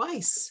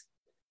 twice.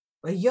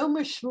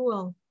 Vayomer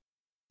Shmuel,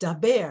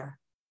 Daber,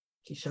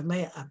 ki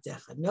shomea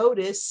avdecha.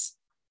 Notice,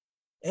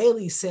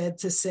 Eli said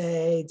to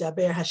say,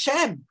 Daber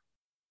Hashem,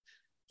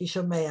 ki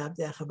shomea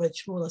avdecha, but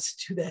Shmuel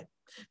doesn't do that.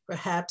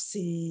 Perhaps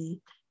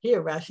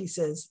here Rashi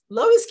says,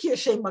 Lo izkir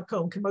shem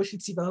makom, k'moshe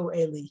tzivahu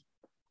Eli,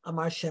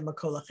 amar shem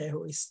hakol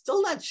achehu. He's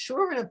still not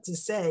sure enough to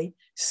say,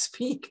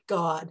 speak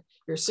God,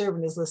 your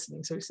servant is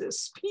listening. So he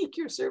says, speak,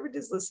 your servant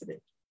is listening.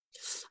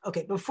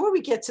 Okay, before we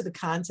get to the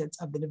content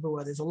of the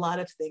Nebuah, there's a lot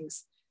of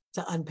things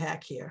to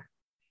unpack here.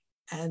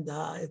 And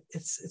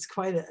it's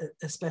quite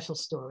a special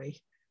story.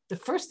 the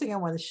first thing I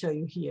want to show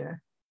you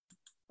here,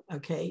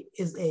 okay,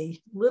 is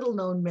a little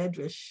known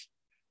medrash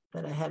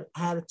that I had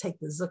to take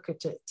the zucker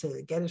to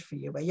get it for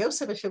you. By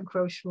Yosef Hashem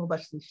Kro Shmuel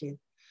Bashlishin,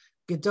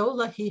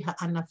 Gedola hi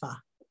ha'anafa.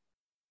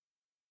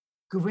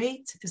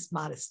 Great is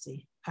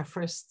modesty. Our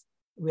first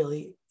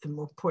really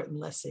important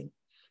lesson.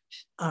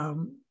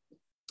 Shabanit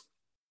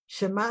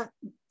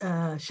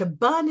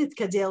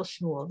Kadel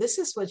Shmuel. This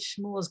is what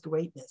Shmuel's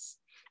greatness.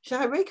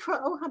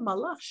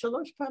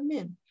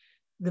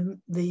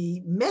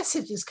 The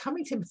message is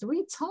coming to him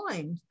 3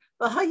 times.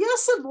 He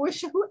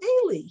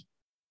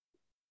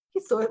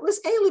thought it was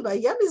Eli.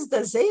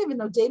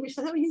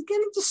 He's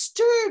getting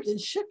disturbed and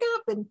shook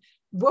up and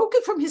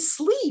woken from his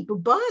sleep.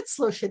 3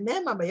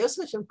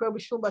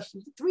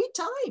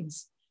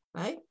 times,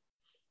 right?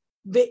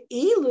 Right?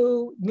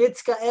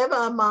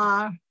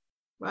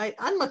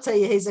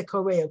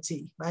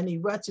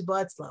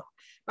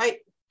 Right?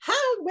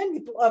 How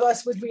many of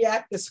us would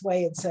react this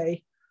way and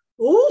say,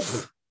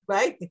 oof,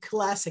 right? The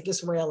classic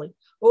Israeli,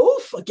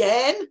 oof,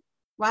 again,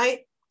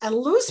 right? And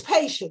lose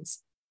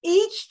patience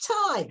each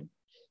time.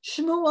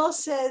 Shmuel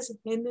says,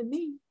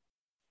 Hineni,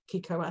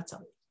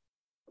 kikaratali.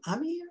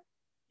 I'm here.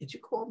 Did you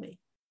call me?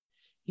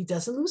 He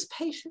doesn't lose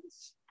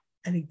patience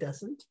and he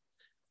doesn't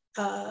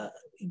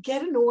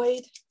get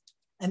annoyed.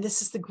 And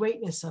this is the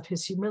greatness of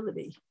his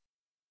humility,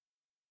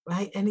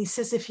 right? And he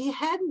says, if he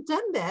hadn't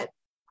done that,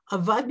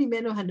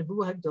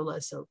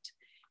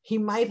 he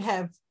might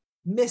have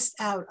missed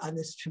out on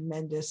this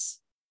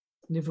tremendous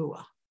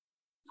nevuah.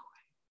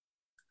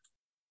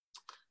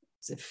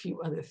 There's a few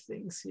other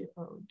things here.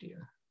 Oh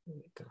dear, here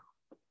we go.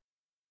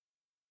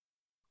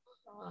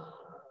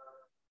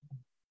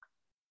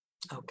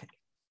 Okay.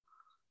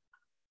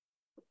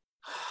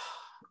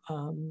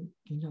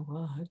 You know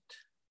what?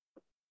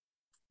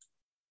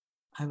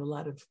 I have a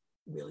lot of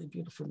really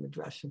beautiful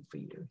midrashim for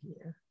you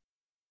here.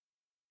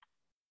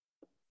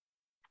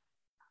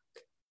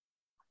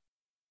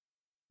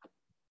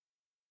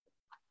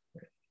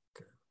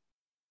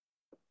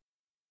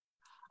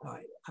 All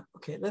right.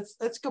 Okay.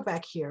 Let's go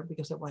back here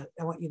because I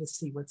want you to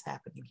see what's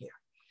happening here.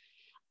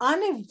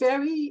 On a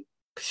very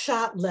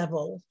short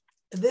level,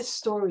 this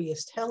story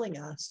is telling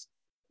us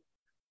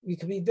we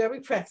can be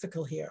very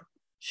practical here.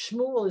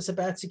 Shmuel is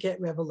about to get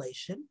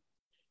revelation.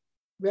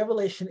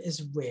 Revelation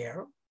is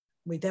rare.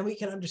 Then we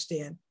can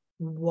understand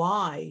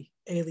why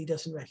Eli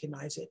doesn't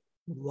recognize it,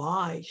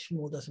 why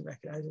Shmuel doesn't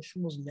recognize it.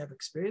 Shmuel's never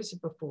experienced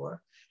it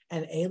before,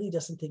 and Eli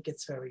doesn't think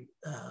it's very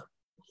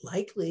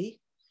likely.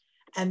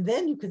 And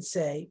then you could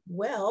say,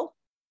 well,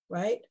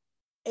 right,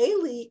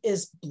 Eli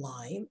is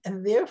blind,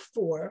 and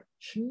therefore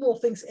Shmuel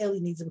thinks Eli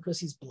needs him because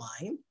he's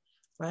blind,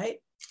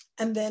 right?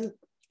 And then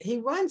he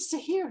runs to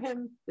hear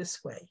him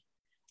this way.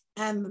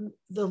 And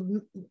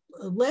the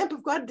lamp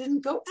of God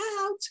didn't go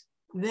out.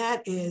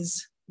 That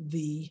is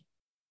the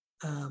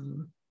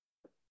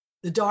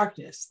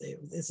darkness.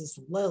 This is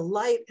a little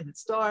light and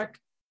it's dark,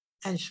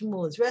 and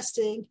Shmuel is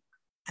resting,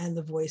 and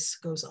the voice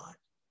goes on.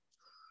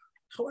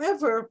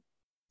 However,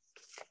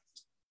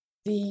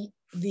 the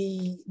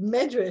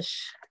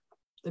medrash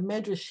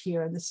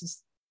here, and this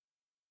is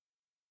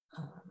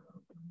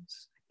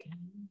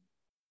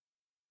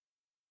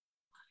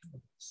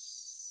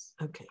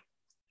okay.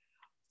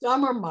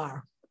 Damar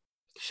Mar,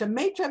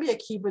 Shemait Rabbi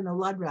Akiva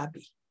nolad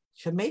Rabbi,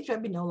 Shemait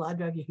Rabbi nolad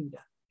Rav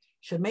Yehuda,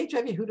 Shemait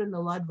Rav Yehuda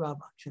nolad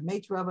Rava,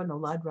 Shemait Rava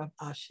nolad Rav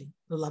Ashi,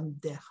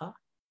 Lamdecha,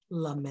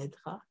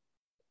 Lamedcha,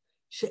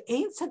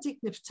 She'ein Tzadik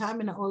niftar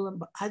min ha'olam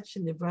ba'ad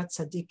shenivrat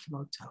Tzadik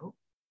kimoto.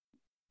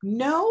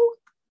 No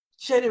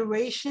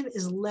generation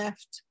is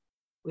left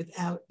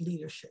without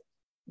leadership,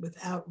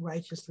 without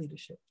righteous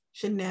leadership.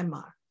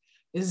 Shenemar,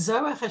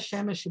 Zara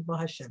Hashemesh Shibo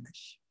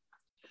Hashemesh.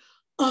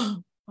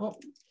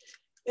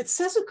 It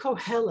says in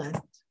Kohelet,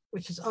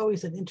 which is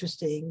always an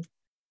interesting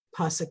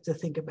pasuk to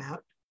think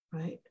about,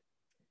 right?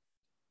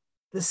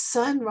 The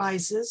sun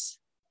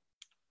rises,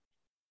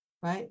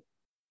 right?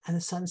 And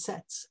the sun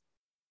sets.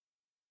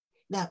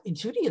 Now, in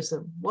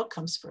Judaism, what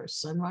comes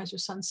first, sunrise or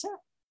sunset?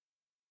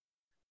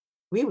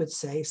 We would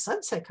say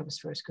sunset comes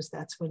first because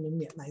that's when the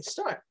midnight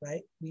start,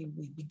 right? We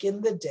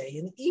begin the day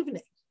in the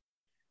evening.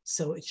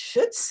 So it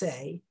should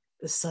say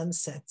the sun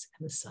sets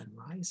and the sun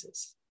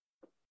rises.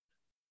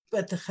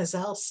 But the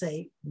Chazal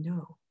say,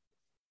 no.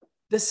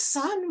 The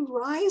sun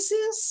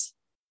rises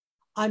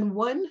on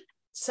one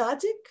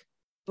tzaddik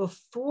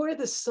before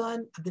the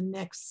sun of the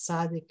next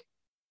tzaddik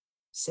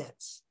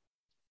sets.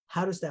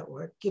 How does that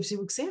work? Gives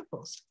you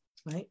examples,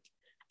 right?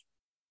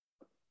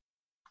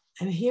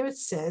 And here it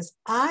says,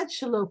 Ad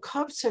shelo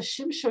kavtza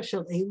shimsho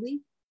shel Eli,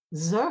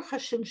 zar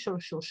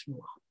hashimsho shel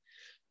Shmuel.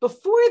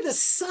 Before the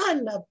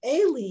sun of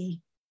Eli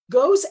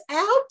goes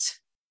out,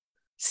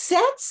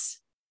 sets,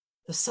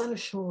 the son of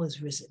Shmuel is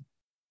risen.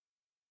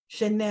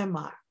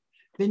 Shenemar,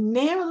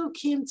 v'ner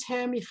elokim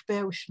ter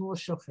michbeh u'Shmuel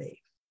shochev.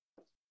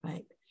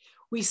 Right?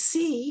 We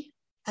see,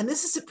 and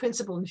this is a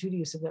principle in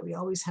Judaism that we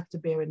always have to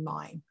bear in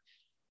mind.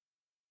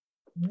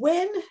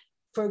 When,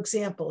 for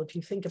example, if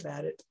you think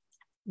about it,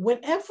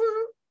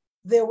 whenever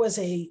there was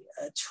a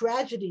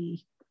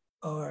tragedy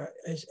or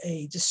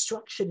a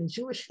destruction in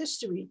Jewish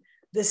history,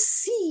 the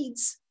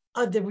seeds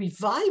of the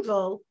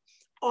revival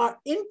are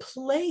in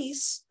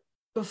place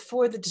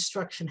before the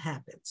destruction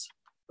happens,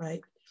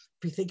 right?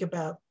 If you think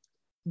about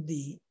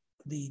the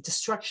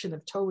destruction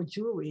of Torah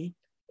Jewry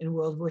in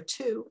World War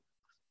II,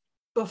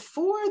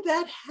 before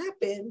that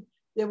happened,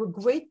 there were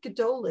great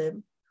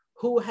Gedolim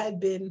who had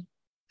been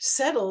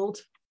settled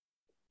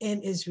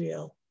in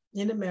Israel,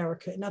 in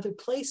America, in other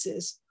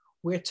places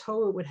where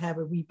Torah would have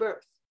a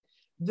rebirth.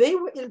 They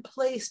were in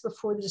place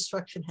before the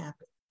destruction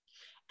happened.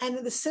 And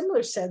in the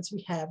similar sense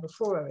we have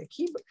before Rabbi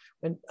Akiva,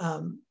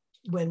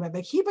 when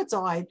Rabbi Akiva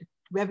died,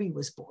 Rebbe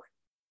was born.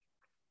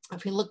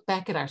 If we look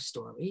back at our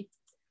story,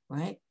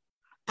 right?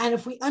 And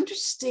if we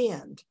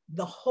understand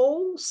the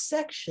whole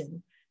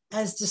section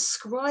as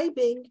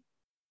describing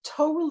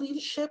Torah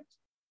leadership,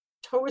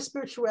 Torah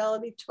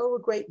spirituality,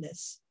 Torah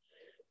greatness,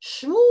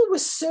 Shmuel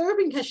was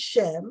serving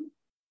Hashem.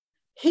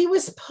 He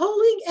was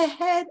pulling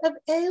ahead of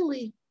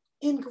Eli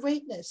in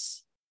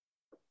greatness,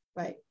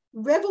 right?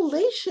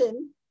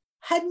 Revelation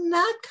had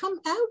not come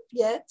out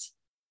yet,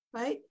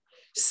 right?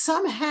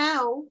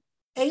 Somehow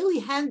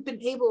Eli hadn't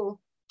been able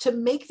to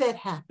make that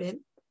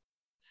happen.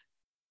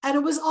 And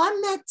it was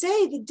on that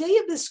day, the day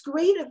of this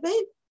great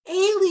event,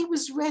 Eli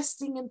was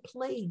resting in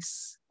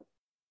place.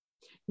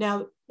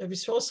 Now, Rabbi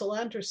Shmuel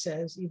Salanter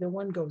says either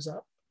one goes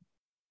up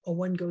or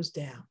one goes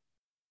down.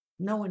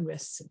 No one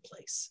rests in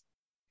place.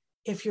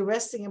 If you're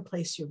resting in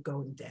place, you're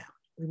going down.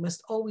 We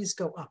must always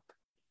go up,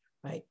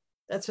 right?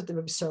 That's what the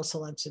Rabbi Shmuel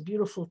Salanter is a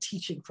beautiful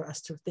teaching for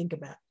us to think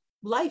about.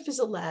 Life is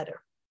a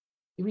ladder.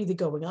 You're either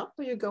going up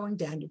or you're going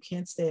down. You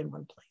can't stay in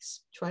one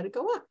place. Try to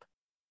go up.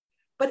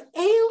 But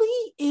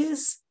Eli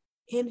is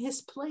in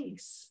his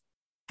place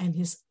and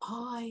his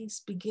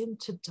eyes begin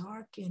to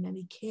darken and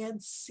he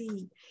can't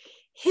see.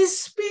 His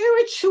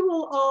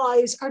spiritual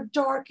eyes are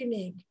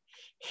darkening.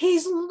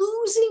 He's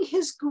losing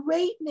his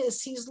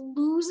greatness. He's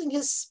losing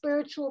his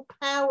spiritual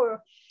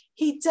power.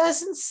 He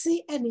doesn't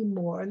see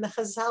anymore. And the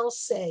Chazal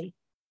say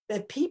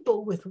that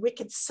people with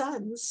wicked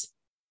sons,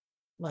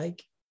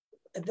 like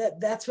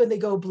that's when they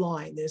go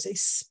blind. There's a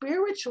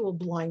spiritual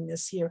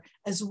blindness here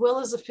as well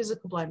as a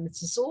physical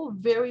blindness. It's all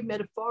very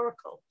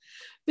metaphorical.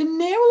 But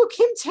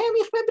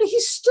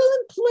he's still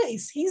in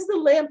place. He's the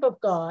lamp of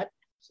God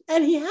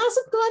and he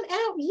hasn't gone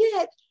out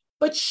yet,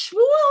 but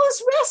Shmuel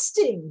is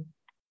resting.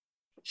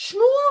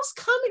 Shmuel's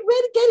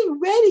getting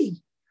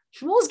ready.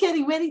 Shmuel's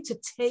getting ready to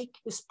take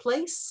his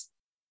place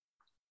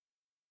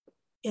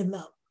in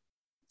the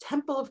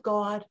temple of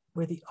God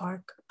where the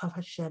ark of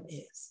Hashem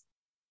is.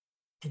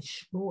 And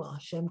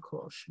Hashem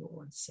calls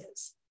Shmuel and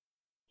says,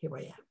 here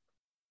I am.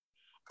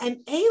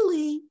 And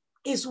Eli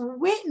is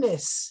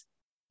witness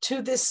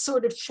to this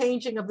sort of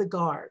changing of the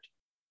guard,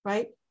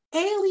 right?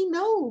 Eli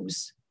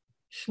knows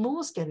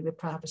Shmuel's getting the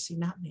prophecy,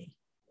 not me.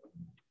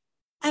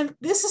 And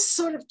this is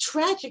sort of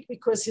tragic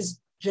because his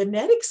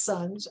genetic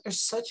sons are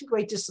such a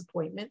great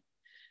disappointment.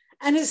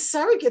 And his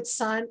surrogate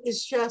son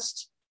is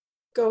just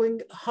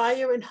going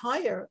higher and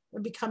higher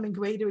and becoming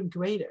greater and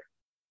greater.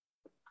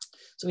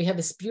 So we have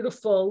this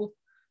beautiful,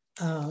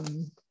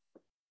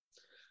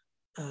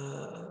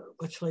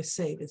 what shall I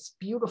say, this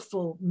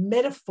beautiful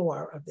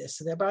metaphor of this.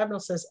 So the Bible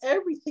says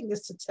everything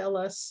is to tell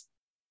us,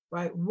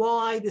 right,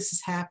 why this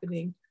is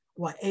happening,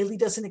 why Eli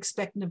doesn't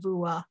expect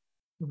Nevuah,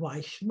 why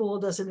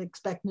Shmuel doesn't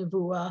expect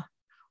Nevuah,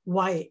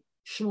 why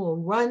Shmuel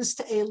runs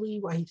to Eli,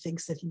 why he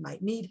thinks that he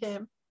might need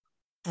him,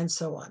 and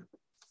so on.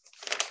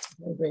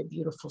 A very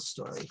beautiful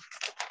story.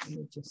 Let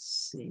me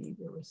just see,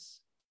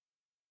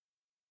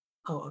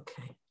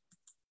 okay.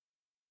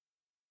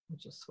 I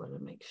just want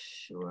to make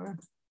sure.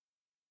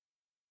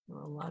 There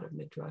are a lot of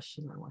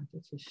midrashim I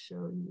wanted to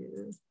show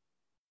you.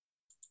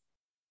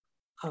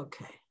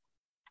 Okay.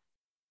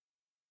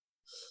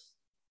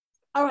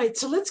 All right,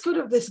 so let's go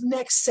to this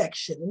next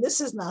section. And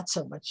this is not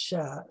so much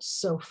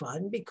so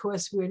fun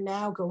because we're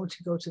now going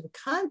to go to the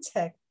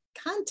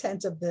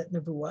content of the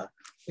Nevuah,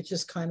 which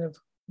is kind of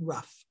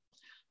rough.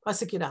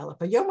 Pasuk Yud Aleph.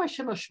 Vayom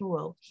Hashem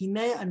Shmuel,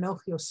 Hinei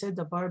Anochi Oseh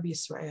Davar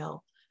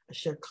b'Yisrael,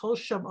 Asher Kol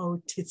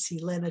Shamo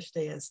Titzilena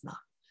Shtei Ezna.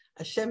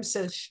 Hashem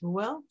says,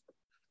 Shmuel,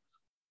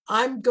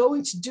 I'm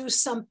going to do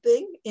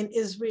something in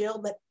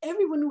Israel that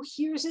everyone who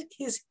hears it,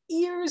 his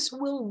ears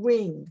will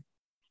ring.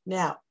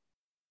 Now,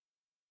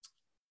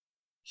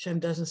 Hashem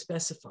doesn't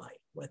specify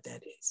what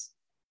that is,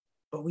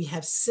 but we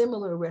have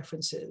similar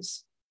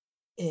references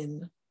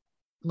in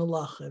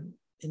Malachim,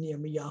 in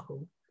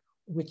Yirmiyahu,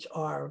 which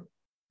are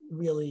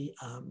really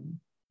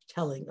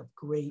telling of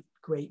great,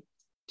 great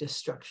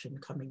destruction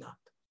coming up.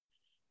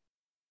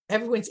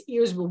 Everyone's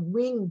ears will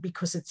ring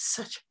because it's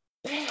such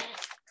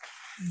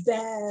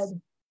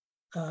bad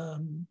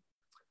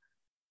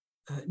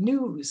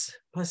news.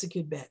 Pasuk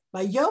Yud Bet.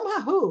 By Yom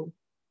Hahu,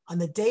 on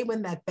the day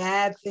when that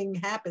bad thing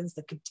happens,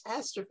 the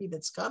catastrophe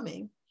that's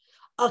coming,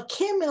 on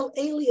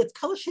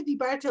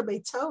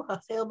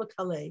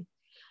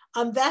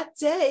that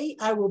day,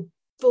 I will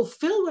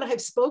fulfill what I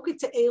have spoken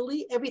to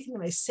Eli, everything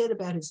that I said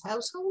about his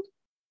household,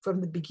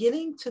 from the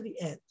beginning to the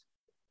end.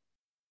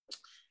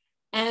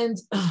 And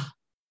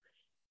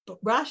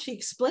Rashi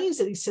explains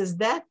it. He says,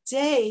 that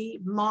day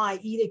my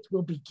edict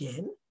will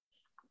begin,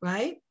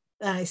 right?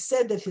 And I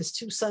said that his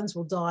two sons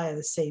will die on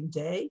the same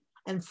day.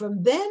 And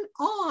from then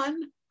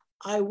on,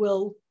 I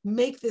will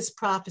make this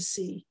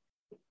prophecy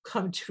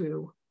come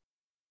true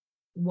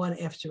one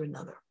after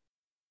another.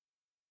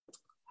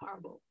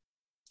 Horrible.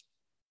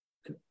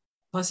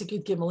 Pasuk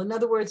Yud Gimel. In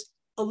other words,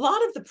 a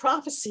lot of the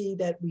prophecy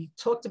that we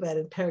talked about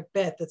in Perek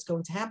Bet that's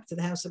going to happen to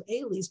the house of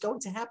Eli is going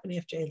to happen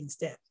after Eli's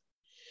death.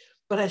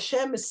 But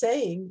Hashem is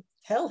saying,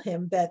 tell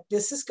him that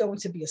this is going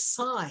to be a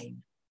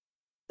sign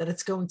that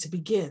it's going to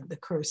begin, the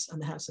curse on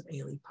the house of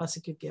Eli.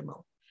 Pasuk Yud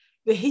Gimel.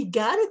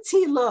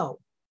 V'higadati lo.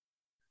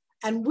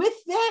 And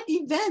with that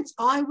event,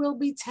 I will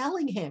be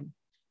telling him,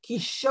 Ki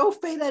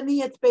shofet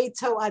ani et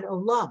beito ad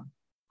olam.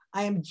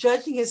 I am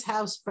judging his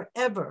house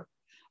forever.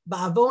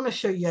 Ba'avon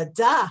asher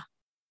yada,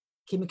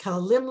 ki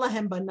mikalalim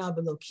lahem banav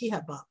v'lo ki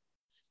haba.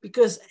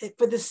 Because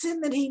for the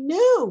sin that he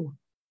knew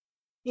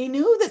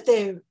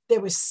that they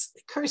were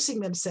cursing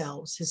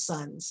themselves, his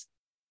sons,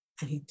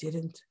 and he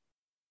didn't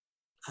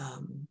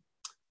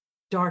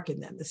darken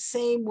them. The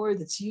same word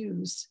that's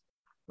used,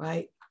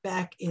 right,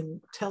 back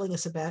in telling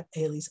us about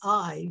Eli's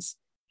eyes,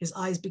 his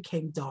eyes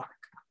became dark.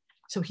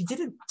 So he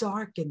didn't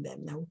darken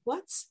them. Now,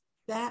 what's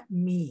that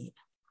mean?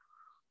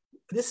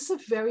 This is a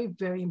very,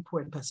 very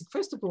important pasuk.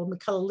 First of all,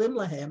 Mikalalim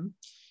Lahem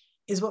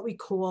is what we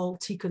call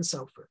Tikkun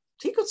Sofer.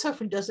 Tikkun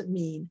Sofer doesn't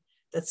mean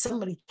that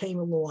somebody came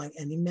along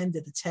and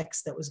amended the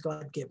text that was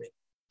God-given.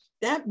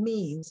 That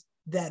means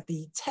that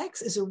the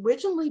text is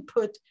originally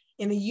put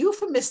in a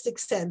euphemistic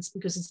sense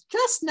because it's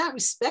just not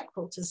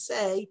respectful to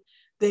say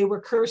they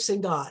were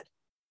cursing God,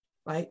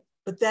 right?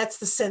 But that's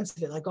the sense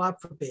of it, like God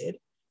forbid,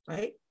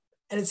 right?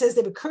 And it says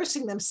they were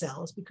cursing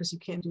themselves because you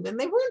can't do that. And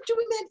they weren't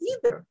doing that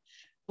either.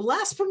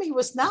 Blasphemy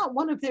was not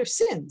one of their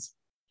sins.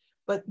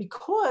 But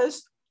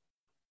because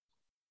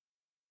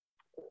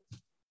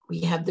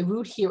we have the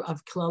root here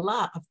of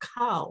klala, of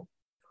kal,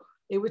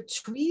 they were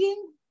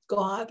treating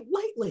God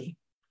lightly.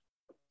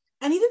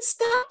 And he didn't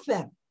stop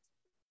them.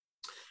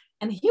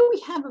 And here we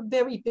have a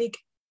very big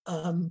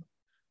Musar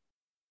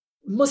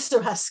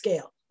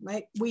Haskel,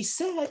 right? We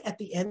said at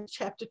the end of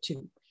chapter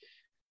 2,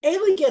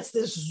 Eli gets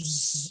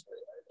this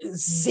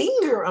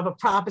zinger of a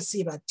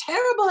prophecy about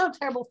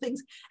terrible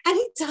things, and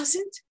he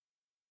doesn't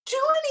do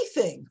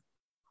anything.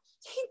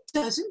 He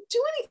doesn't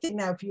do anything.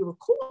 Now, if you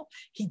recall,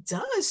 he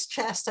does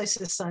chastise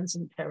his sons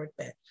in Perek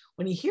Bet.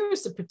 When he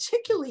hears the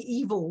particularly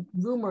evil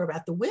rumor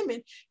about the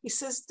women, he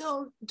says,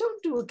 don't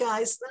do it,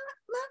 guys.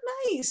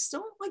 Not nice.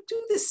 Don't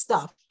do this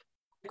stuff.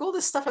 Like all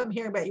this stuff I'm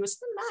hearing about you,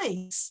 it's not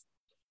nice.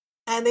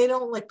 And they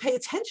don't pay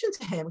attention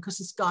to him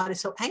because God is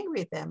so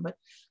angry at them. But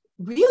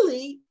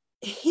really,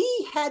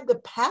 he had the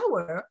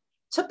power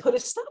to put a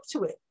stop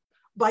to it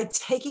by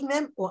taking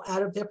them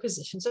out of their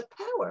positions of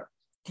power.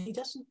 And he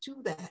doesn't do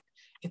that.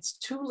 It's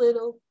too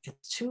little,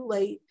 it's too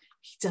late.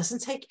 He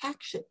doesn't take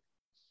action.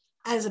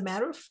 As a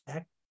matter of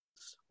fact,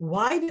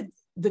 why did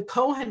the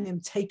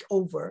Kohanim take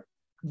over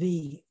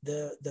the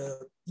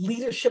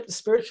leadership, the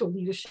spiritual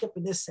leadership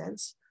in this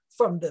sense,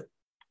 from the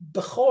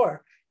Bechor?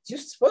 You're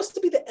supposed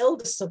to be the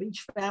eldest of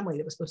each family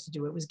that was supposed to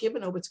do it. It was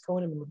given over to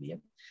Kohanim and Leviim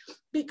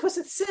because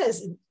it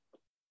says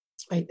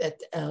that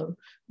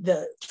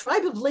the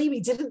tribe of Levi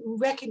didn't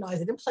recognize,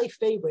 they didn't play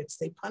favorites.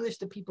 They punished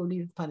the people who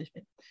needed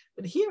punishment.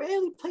 But here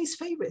Eli plays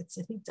favorites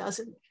and he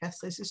doesn't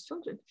chastise his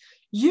children.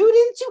 You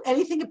didn't do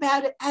anything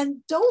about it. And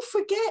don't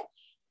forget,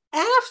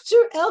 after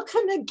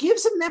Elkanah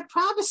gives him that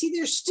prophecy,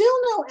 there's still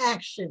no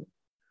action.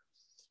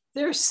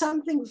 There's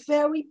something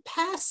very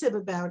passive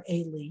about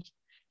Eli.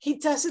 He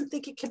doesn't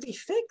think it can be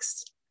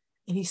fixed.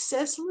 And he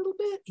says a little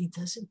bit, he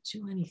doesn't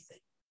do anything.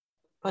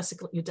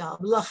 Pasuk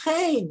Yudal.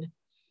 Lachain.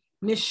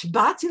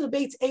 Nishbati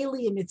lebeit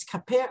Eli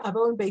mitzkaper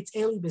avon beit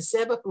Eli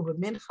bezebach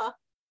uvemincha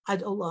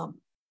ad olam.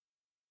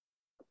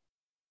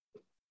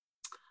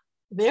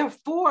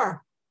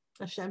 Therefore,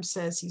 Hashem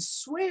says, he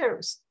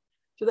swears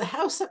to the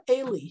house of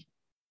Eli,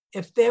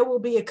 if there will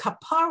be a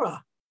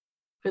kapara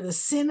for the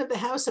sin of the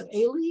house of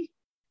Eli,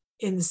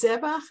 in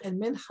zebach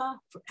and mincha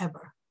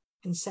forever,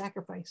 in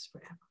sacrifice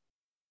forever.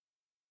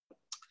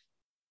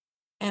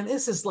 And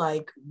this is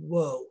like,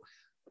 whoa,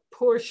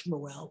 poor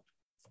Shmuel.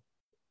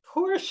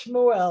 Poor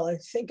Shmuel. I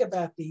think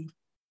about the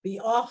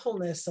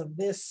awfulness of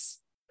this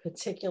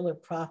particular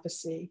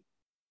prophecy.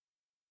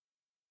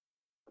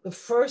 The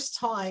first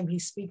time he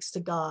speaks to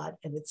God,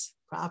 and it's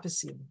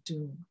prophecy of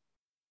doom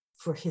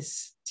for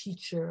his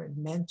teacher and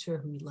mentor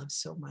who he loves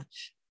so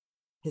much,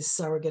 his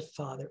surrogate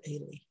father,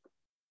 Eli.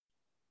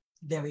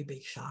 Very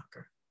big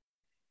shocker.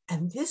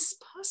 And this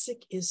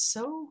pasuk is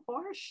so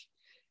harsh,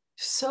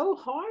 so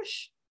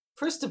harsh.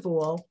 First of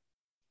all,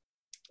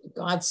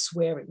 God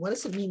swearing. What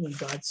does it mean when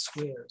God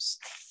swears,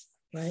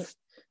 right?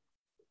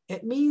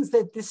 It means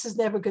that this is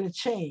never going to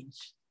change,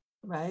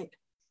 right?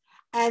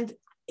 And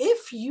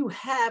if you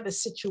have a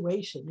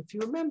situation, if you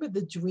remember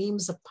the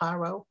dreams of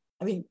Paro,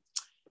 I mean,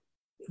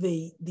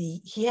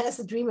 he has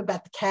the dream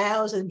about the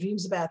cows and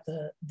dreams about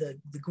the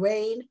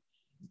grain,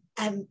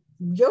 and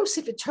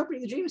Yosef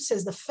interpreting the dream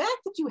says the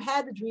fact that you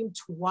had the dream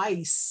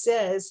twice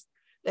says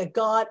that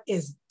God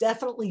is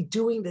definitely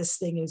doing this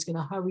thing and he's going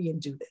to hurry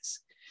and do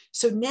this.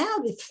 So now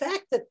the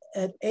fact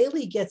that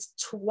Eli gets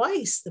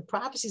twice the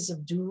prophecies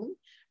of doom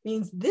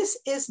means this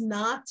is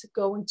not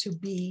going to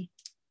be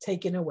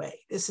taken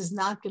away. This is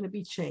not going to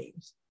be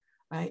changed,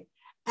 right?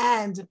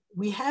 And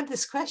we have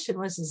this question,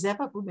 what is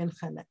Zevach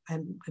U'Mincha?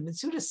 And the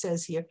Mitzuda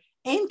says here,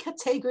 Ein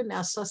Kateger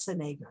Nasos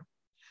Neger,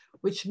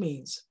 which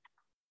means,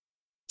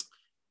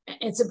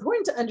 it's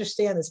important to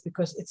understand this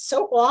because it's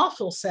so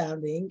awful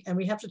sounding and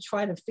we have to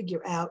try to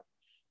figure out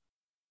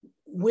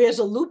where's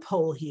a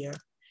loophole here.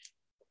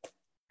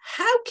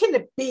 How can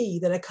it be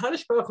that a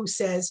Kadosh Baruch Hu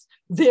says,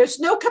 there's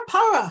no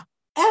kapara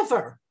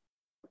ever?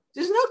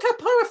 There's no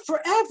kapara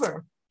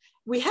forever.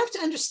 We have to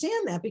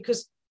understand that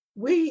because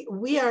we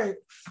are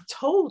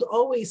told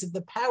always of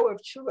the power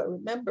of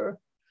tshuva.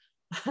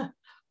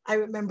 I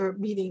remember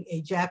meeting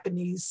a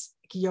Japanese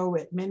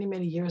Gyoret many,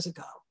 many years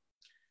ago.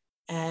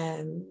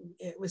 And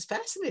it was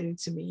fascinating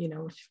to me,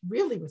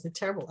 really with a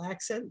terrible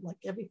accent, like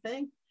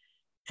everything.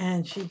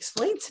 And she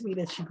explained to me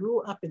that she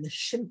grew up in the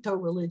Shinto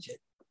religion,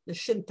 the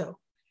Shinto.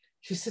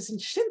 She says, in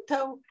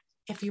Shinto,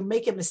 if you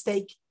make a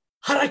mistake,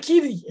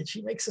 harakiri, and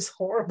she makes this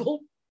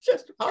horrible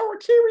gesture,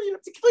 harakiri, you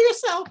have to kill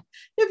yourself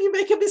if you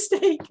make a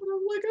mistake. And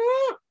I'm like,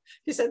 oh.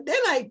 She said,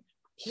 then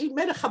she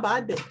met a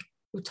Chabadnik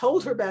who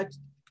told her about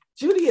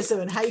Judaism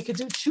and how you could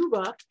do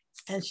tshuva,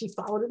 and she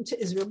followed him to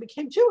Israel and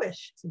became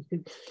Jewish. So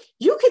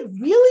you could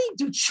really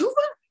do tshuva?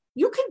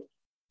 You can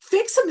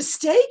fix a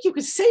mistake? You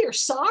could say you're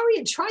sorry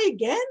and try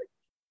again?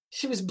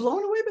 She was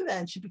blown away by that,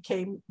 and she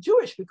became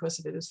Jewish because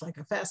of it. It's like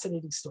a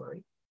fascinating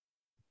story.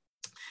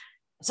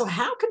 So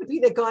how can it be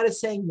that God is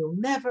saying you'll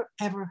never,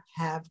 ever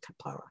have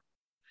kapara?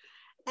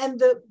 And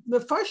the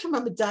Mefarshim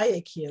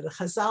HaMedayek here, the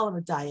Chazal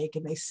HaMedayek,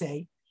 and they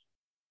say,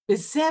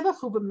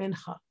 B'zevach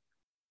u'b'mincha,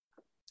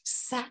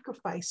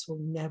 sacrifice will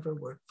never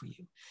work for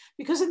you.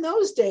 Because in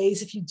those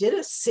days, if you did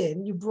a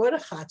sin, you brought a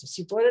chatos,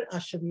 you brought an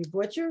asham, you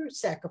brought your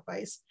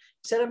sacrifice,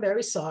 you said, I'm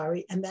very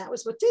sorry, and that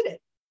was what did it.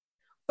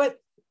 But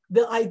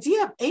the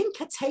idea of ein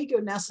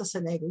kateger nasas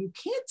haneger, you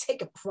can't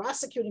take a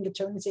prosecuting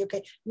attorney and say,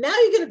 okay, now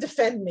you're going to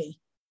defend me.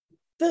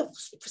 The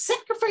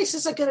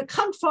sacrifices are going to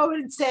come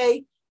forward and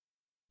say,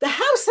 the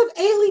house of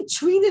Eli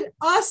treated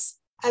us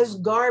as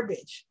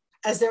garbage,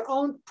 as their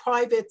own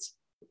private,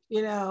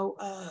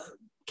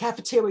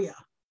 cafeteria.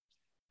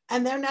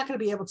 And they're not going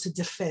to be able to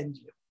defend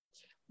you.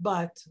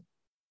 But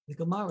the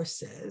Gemara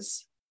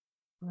says,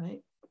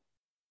 right?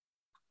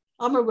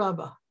 Amar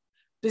Rabba,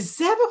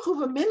 b'zevach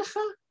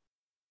u'b'mincha.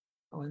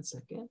 One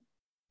second,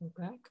 go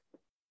back.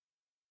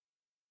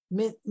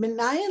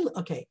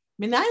 Okay.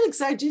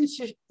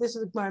 This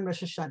is the Gemara in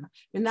Rosh Hashanah.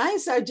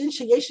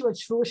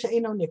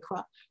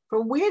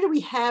 From where do we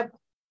have,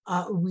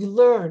 we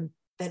learn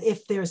that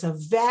if there's a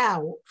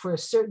vow for a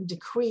certain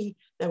decree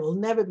that will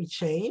never be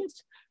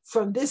changed,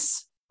 from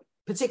this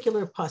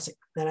particular pasuk,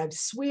 that I'm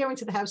swearing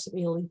to the house of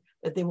Eli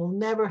that they will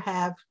never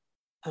have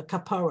a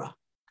kapara.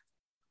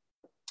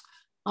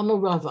 Amar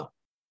Rava,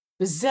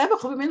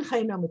 b'zevach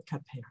u'b'mincha eino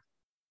mitkaper,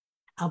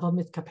 ava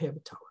mitkaper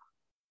b'torah.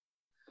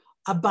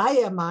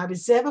 Abaya amar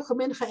b'zevach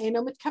u'mincha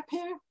eino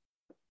mitkaper,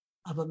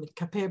 ava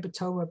mitkaper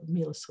b'torah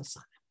b'milas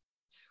chasadim.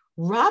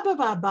 Rabba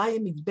v'Abaya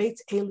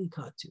mitbeit Eli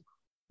katu.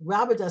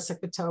 Rabba dasak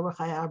b'torah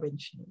chaya arba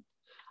shnim.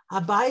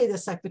 Abaya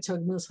dasak b'torah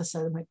b'milas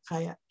chasadim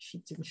chaya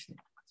shitim shnim.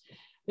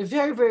 A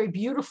very, very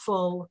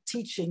beautiful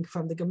teaching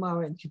from the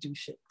Gemara in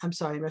Kedushin.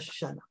 Rosh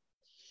Hashanah.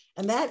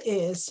 And that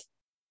is,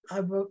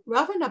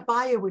 Rav and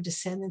Abaya were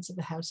descendants of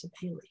the house of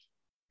Eli.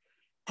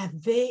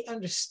 And they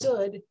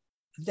understood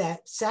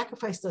that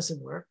sacrifice doesn't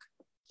work.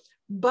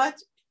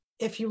 But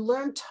if you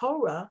learn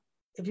Torah,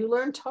 it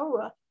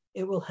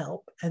will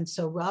help. And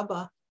so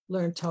Rabbah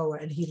learned Torah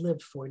and he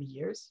lived 40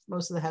 years.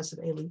 Most of the house of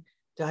Eli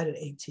died at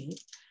 18.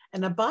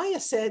 And Abaya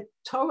said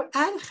Torah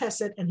and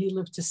Chesed, and he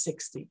lived to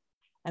 60.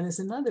 And there's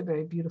another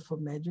very beautiful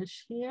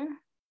medrash here.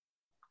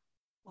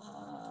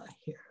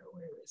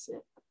 Where is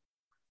it?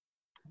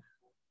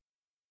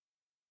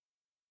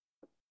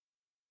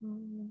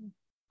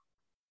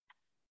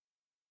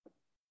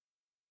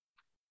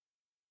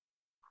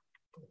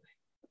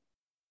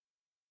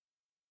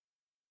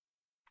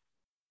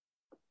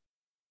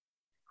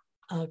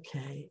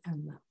 Okay,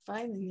 I'm not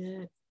finding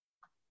it.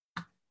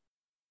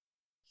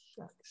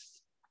 Shucks.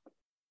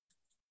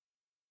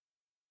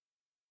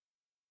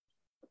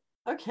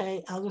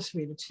 Okay, I'll just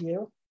read it to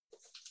you.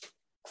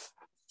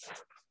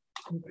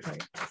 Okay.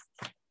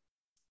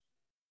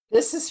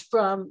 This is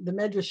from the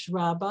Medrash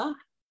Rabbah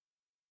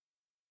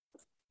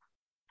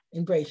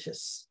in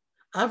Gracious.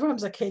 Avram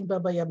Zaken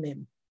Baba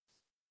Yamim.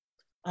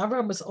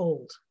 Avram was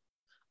old.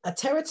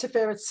 Ateret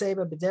Seferet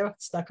Seba B'derech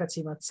Tzedakah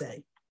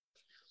Timatzei.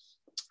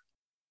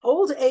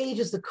 Old age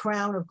is the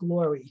crown of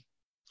glory,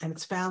 and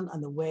it's found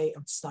on the way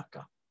of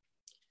tzedakah.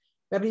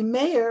 Rabbi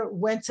Meir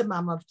went to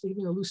Mamla,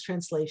 giving a loose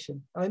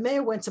translation. Rabbi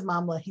Meir went to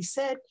Mamla. He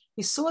said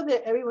he saw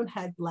that everyone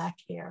had black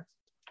hair.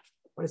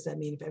 What does that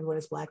mean if everyone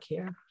has black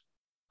hair?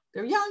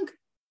 They're young,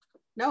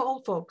 no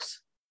old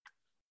folks.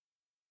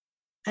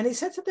 And he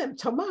said to them,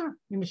 Tomar,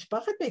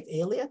 mimishpachet beit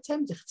Eli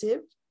atem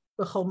dichtiv,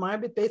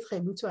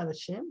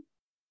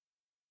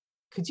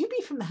 Could you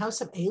be from the house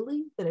of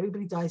Eli, that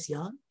everybody dies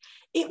young?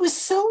 It was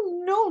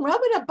so known.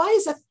 Rabbi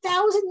Abayis,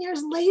 1,000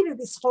 years later,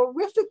 this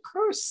horrific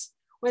curse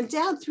went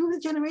down through the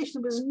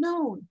generation. It was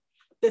known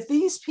that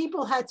these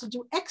people had to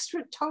do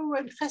extra Torah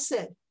and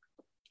Chesed,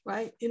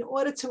 right, in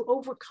order to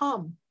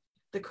overcome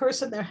the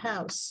curse in their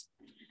house.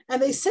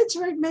 And they said to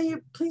Rabbi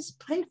Meir, please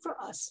pray for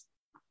us.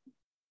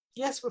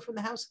 Yes, we're from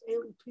the house of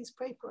Eli. Please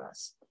pray for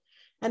us.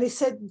 And he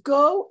said,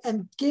 go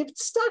and give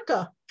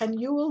tzedakah, and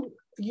you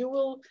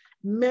will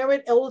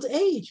merit old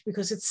age,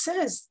 because it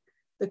says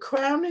the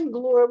crown and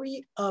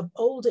glory of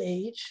old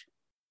age,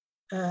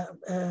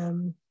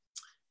 the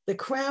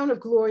crown of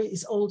glory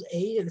is old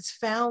age, and it's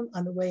found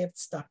on the way of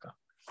tzedakah.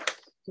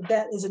 So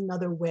that is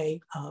another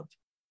way of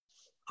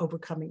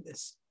overcoming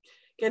this.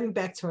 Getting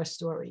back to our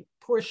story,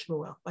 poor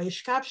Shmuel.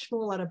 Vayishkav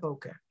Shmuel ad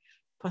boker,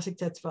 pasuk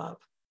tetzvav.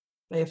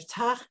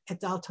 Vayiftach et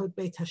daltot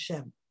beit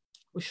Hashem.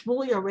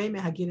 Ushmuel yarei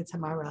mehagid et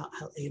hamara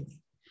al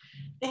Eli.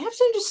 They have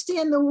to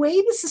understand the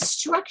way this is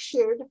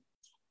structured.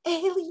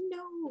 Eli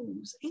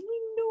knows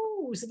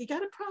that he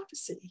got a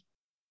prophecy.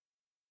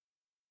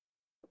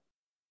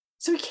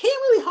 So he can't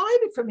really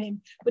hide it from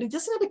him, but he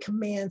doesn't have a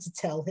command to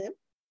tell him,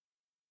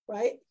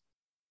 right?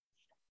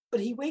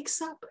 But he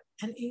wakes up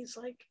and he's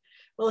like,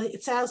 well,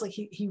 it sounds like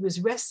he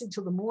was resting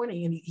till the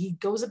morning, and he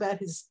goes about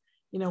his,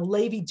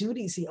 Levi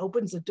duties. He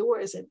opens the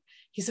doors and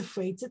he's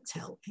afraid to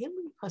tell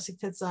Eli. Pasuk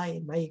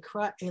Tetzayin,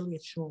 Vayikra Eli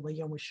et Shmuel,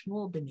 Vayomer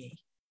Shmuel b'ni,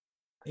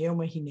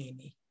 Vayomer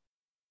hineni.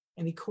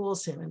 And he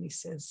calls him and he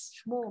says,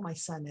 Shmuel, my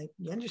son,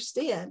 you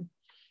understand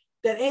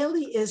that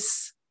Eli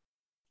is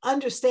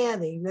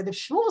understanding that if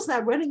Shmuel's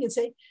not running and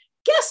saying,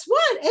 guess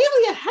what?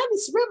 Eli had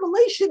this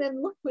revelation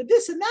and look what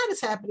this and that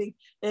is happening,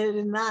 and it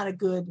is not a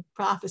good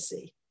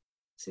prophecy.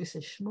 So he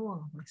says,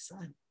 Shmuel, my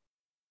son,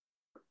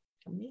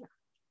 come here.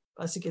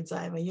 What is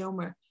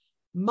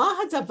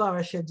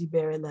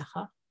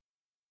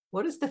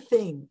the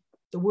thing,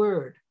 the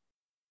word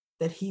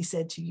that he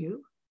said to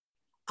you?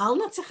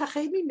 Don't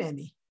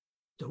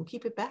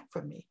keep it back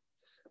from me.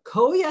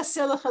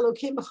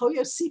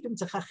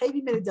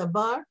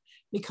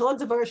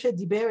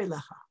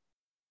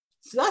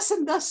 Thus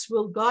and thus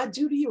will God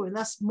do to you, and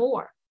thus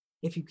more,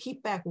 if you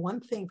keep back one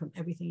thing from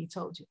everything he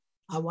told you.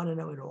 I want to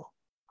know it all.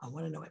 I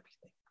want to know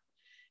everything.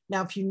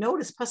 Now, if you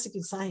notice, pasuk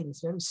Yisayim is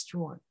very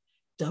strong.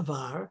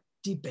 Davar,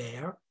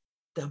 diber,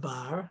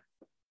 davar,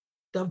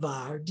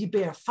 davar,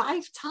 diber.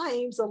 5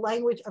 times the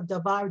language of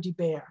davar,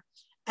 diber.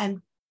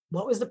 And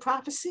what was the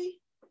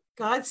prophecy?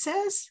 God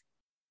says,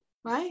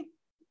 right?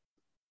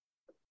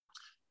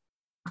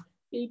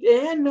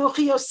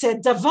 Nochio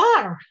said,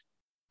 davar.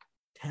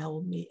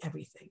 Tell me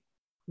everything.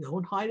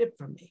 Don't hide it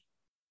from me.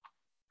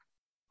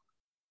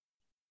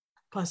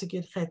 Pasuk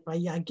Yudchet,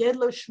 Vayaged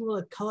lo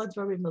Shmuel et kol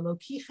hadvarim lo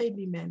kichei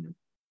mimenu.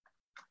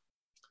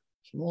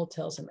 Shmuel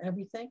tells him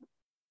everything,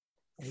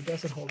 and he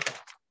doesn't hold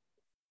back.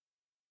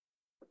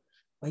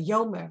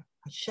 Vayomer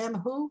Hashem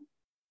hu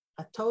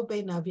atov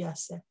beinav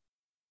yaseh.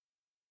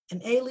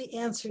 And Eli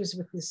answers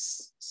with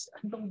this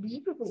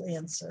unbelievable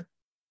answer.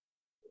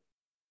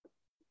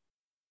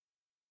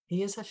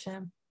 He is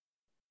Hashem.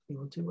 He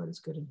will do what is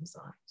good in his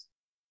eyes.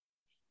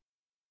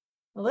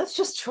 Well, let's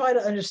just try to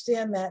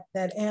understand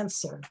that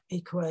answer,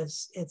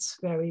 because it's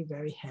very,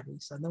 very heavy.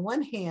 So on the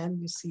one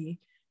hand, you see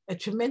a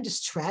tremendous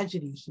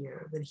tragedy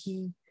here that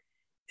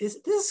this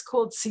is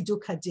called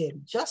Siduk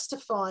Hadin,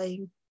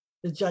 justifying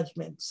the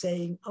judgment,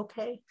 saying,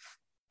 okay,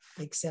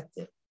 I accept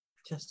it,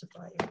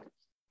 justify it.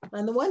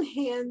 On the one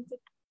hand,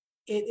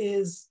 it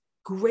is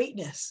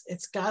greatness,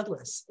 it's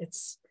godless.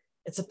 It's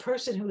a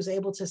person who is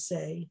able to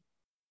say,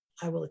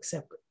 I will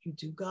accept what you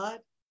do, God.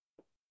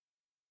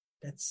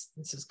 This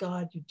is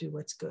God, you do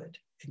what's good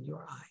in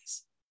your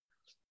eyes.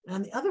 And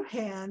on the other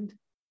hand,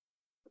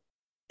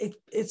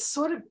 it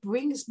sort of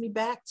brings me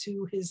back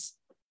to his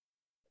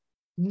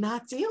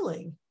not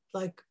dealing.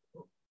 Like,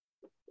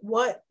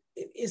 what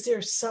is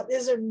there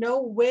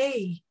no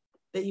way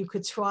that you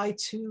could try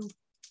to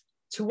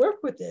work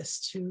with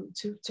this,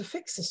 to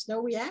fix this?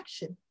 No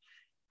reaction.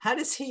 How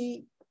does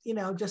he,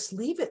 just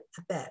leave it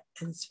at that?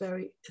 And it's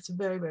very,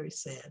 very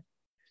sad,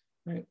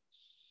 right?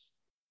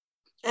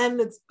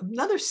 And it's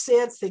another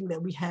sad thing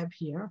that we have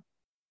here,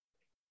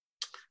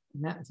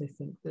 and that is, I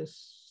think,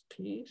 this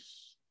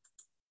piece.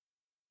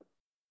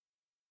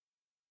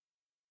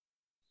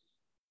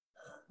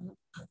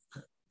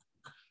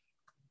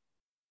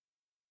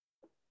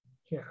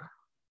 Here.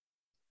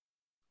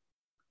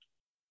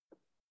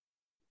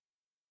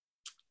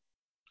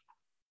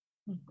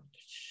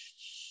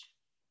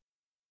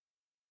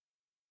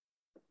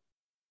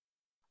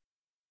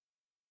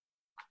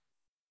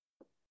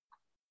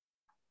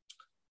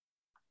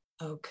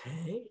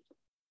 Okay.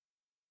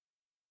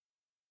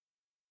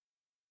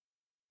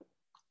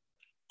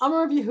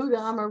 Amar Rav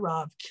Yehuda Amar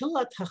Rav,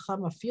 Kilat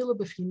Chacham Afilu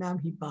B'Chinam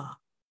Hiba.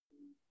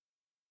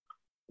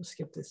 We'll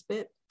skip this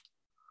bit.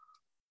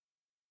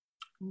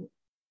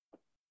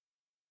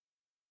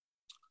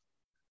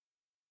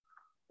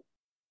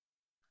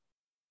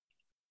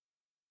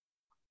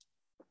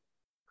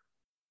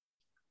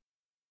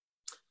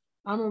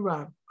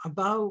 Amarav,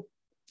 Abahu,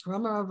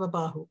 Ramarav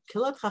Abahu,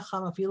 Kilat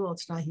Chacham Afilu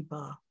Otznahi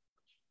Ba,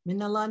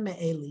 Minalan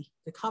Me'eli,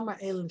 the Kamar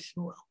Eli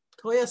Shmuel,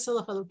 Koya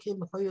Selach Elokim,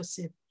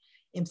 Koyosif,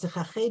 Im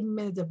Zechached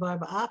Min Devar,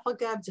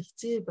 Ba'afagav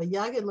Zichtiv,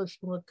 Bayaged Lo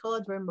Shmuel,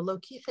 Koladver, Malo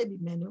Kiche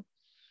Bimenu,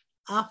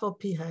 Afal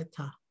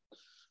Pihata,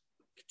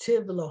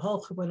 Ktiv Lo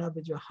Holchabon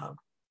Abid Rahab.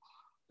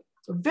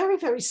 A very,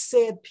 very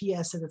sad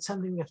PS, and it's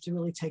something we have to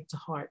really take to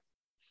heart.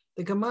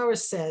 The Gemara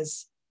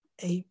says,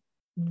 a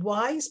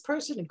wise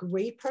person, a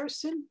great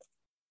person,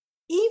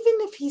 even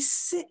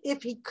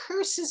if he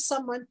curses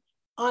someone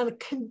on a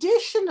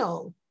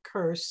conditional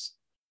curse,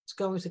 it's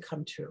going to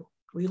come true.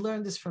 We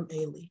learned this from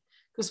Eli.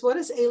 Because what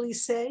does Eli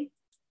say?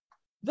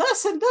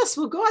 Thus and thus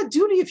will God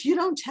do to you if you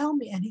don't tell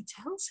me. And he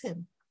tells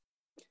him.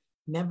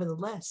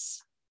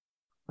 Nevertheless,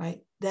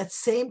 right? That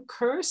same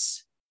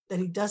curse that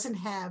he doesn't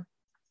have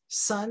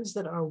sons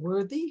that are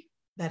worthy,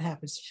 that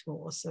happens to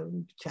Shmuel also.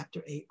 In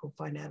chapter 8, we'll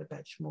find out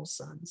about Shmuel's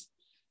sons,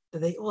 that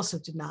they also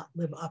did not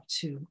live up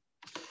to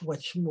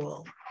what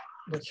Shmuel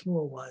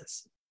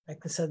was.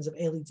 Like the sons of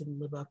Eli didn't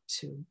live up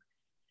to.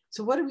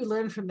 So what do we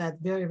learn from that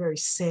very, very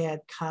sad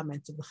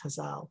comment of the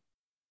Chazal?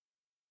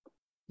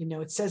 You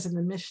know, it says in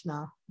the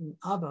Mishnah, in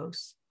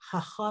Avos,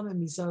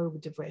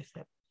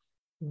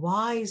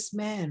 wise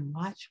men,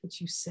 watch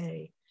what you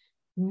say.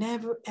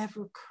 Never,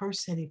 ever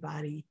curse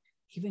anybody,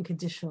 even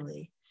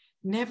conditionally.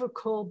 Never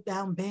call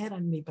down bad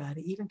on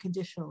anybody, even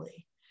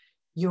conditionally.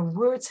 Your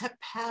words have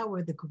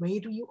power. The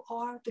greater you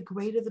are, the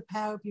greater the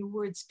power of your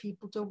words.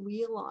 People don't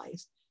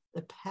realize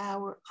the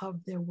power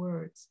of their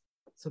words.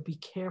 So be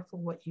careful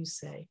what you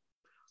say.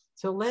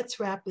 So let's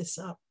wrap this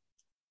up.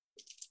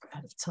 We're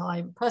out of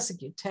time.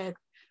 Pasuk Yutet,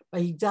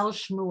 Vayigdal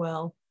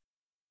Shmuel,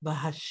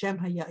 V'Hashem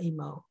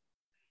Haya'imo.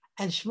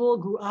 And Shmuel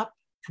grew up,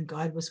 and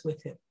God was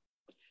with him.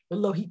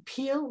 V'lo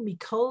hipil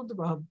mikol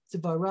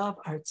devarav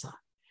arza.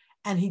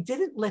 And he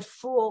didn't let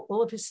fall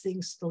all of his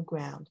things to the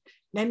ground.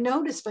 Now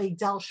notice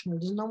Vayigdal Shmuel,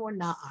 there's no more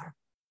Na'ar.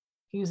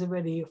 He was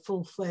already a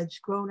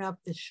full-fledged grown-up.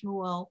 The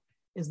Shmuel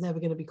is never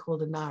going to be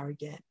called a Na'ar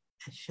again.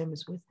 Hashem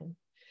is with him.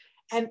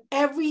 And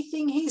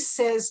everything he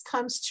says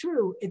comes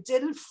true. It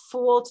didn't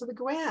fall to the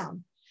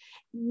ground.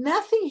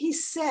 Nothing he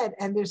said,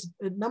 and there's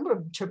a number of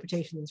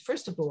interpretations.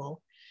 First of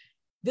all,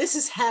 this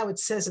is how it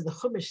says in the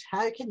Chumash,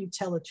 how can you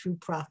tell a true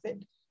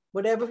prophet?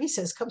 Whatever he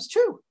says comes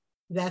true.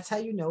 That's how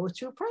you know a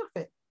true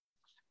prophet.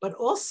 But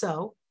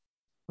also,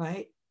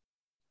 right,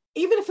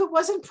 even if it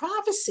wasn't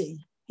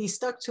prophecy, he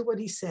stuck to what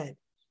he said.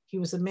 He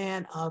was a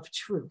man of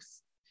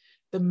truth.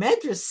 The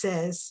Medrash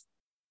says,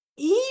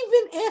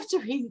 even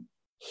after he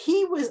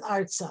was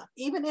Arza,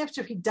 even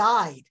after he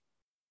died,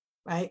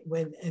 right,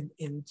 when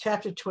in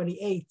chapter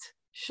 28,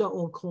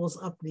 Shaul calls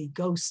up the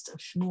ghost of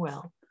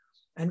Shmuel,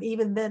 and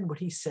even then what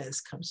he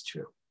says comes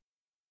true.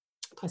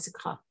 Pasuk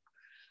Ha.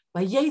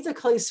 Vayeta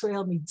Kol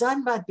Yisrael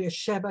midan vat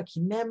Beersheba ki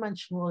neman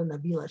Shmuel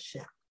navi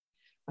Hashem.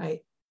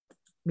 Right,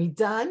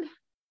 Midan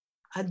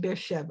ad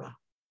Beersheba,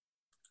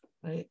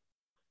 right?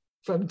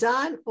 From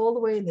Dan all the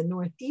way in the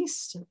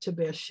northeast to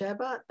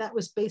Beersheba, that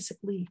was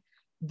basically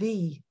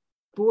the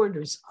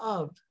borders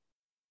of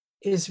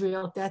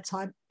Israel at that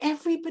time.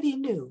 Everybody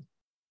knew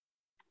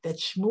that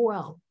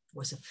Shmuel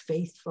was a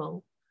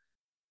faithful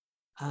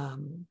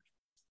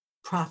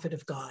prophet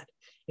of God.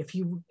 If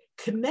you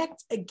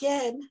connect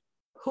again,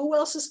 who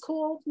else is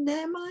called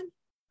Naaman?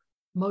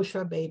 Moshe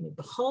Rabbeinu,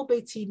 B'chol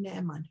Beiti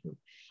Naaman, who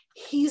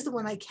he's the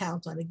one I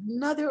count on.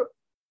 Another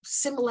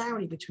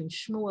similarity between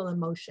Shmuel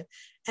and Moshe.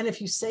 And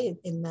if you say it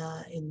in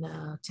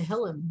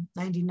Tehillim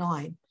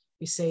 99,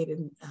 you say it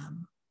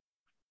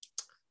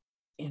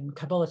in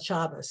Kabbalah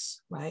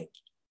Shabbos, right?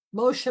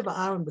 Moshe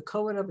v'Aaron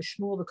b'Kohen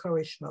b'Shmuel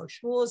b'Korei Shmo.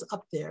 Shmuel is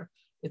up there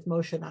with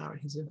Moshe and Aaron.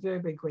 He's a very,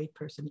 very great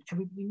person.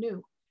 Everybody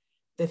knew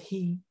that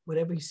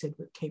whatever he said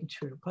came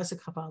true.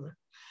 Pasuk Kabbalah.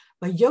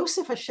 By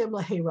Yosef Hashem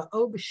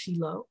lahera'o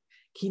b'Shilo,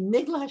 ki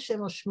nigla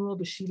Hashem al Shmuel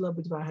b'Shilo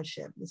b'dvar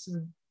Hashem. This is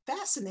a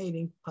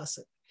fascinating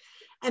pasuk.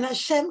 And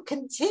Hashem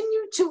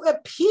continued to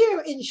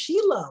appear in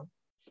Shiloh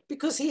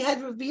because he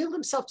had revealed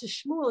himself to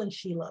Shmuel in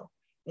Shiloh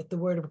at the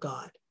word of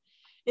God.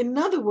 In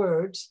other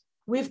words,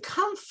 we've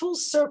come full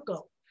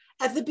circle.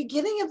 At the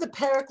beginning of the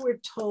Perek,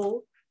 we're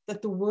told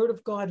that the word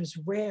of God is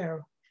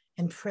rare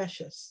and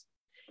precious.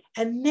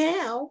 And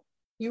now,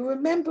 you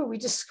remember, we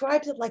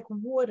described it like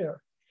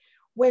water.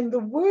 When the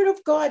word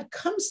of God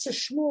comes to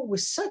Shmuel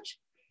with such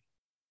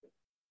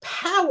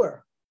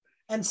power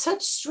and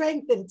such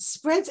strength that it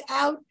spreads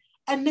out,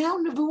 and now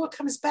Nevuah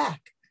comes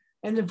back.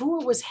 And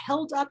Nevuah was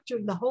held up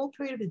during the whole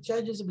period of the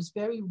judges. It was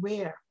very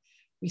rare.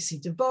 We see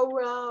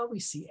Devorah,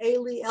 we see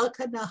Eli,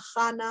 Elkanah,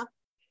 Hannah,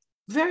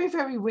 very,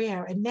 very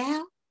rare. And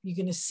now you're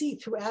going to see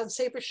throughout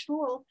Sefer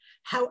Shmuel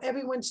how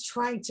everyone's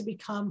trying to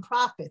become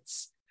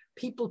prophets.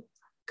 People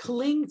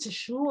cling to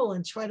Shmuel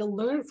and try to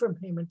learn from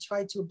him and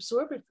try to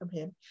absorb it from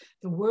him.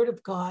 The word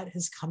of God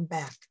has come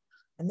back.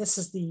 And this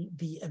is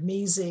the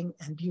amazing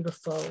and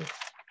beautiful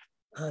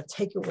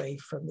takeaway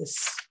from this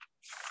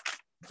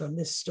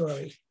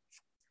story.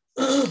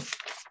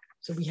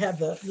 So we have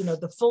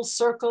the full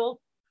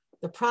circle,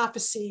 the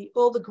prophecy,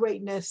 all the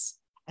greatness,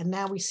 And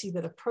now we see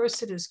that a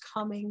person is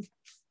coming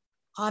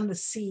on the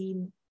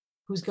scene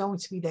who's going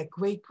to be that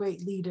great,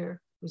 great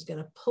leader, who's going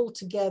to pull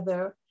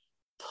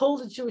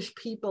the Jewish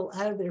people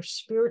out of their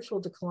spiritual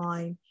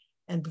decline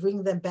and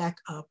bring them back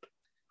up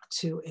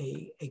to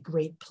a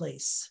great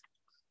place.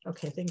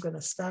 Okay, I think I'm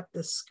going to stop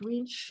the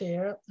screen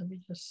share. Let me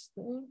just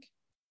think.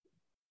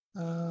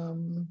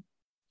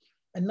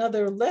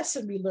 Another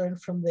lesson we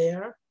learned from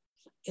there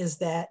is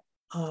that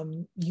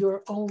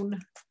your own,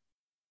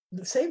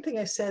 the same thing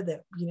I said,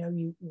 that,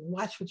 you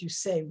watch what you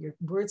say. Your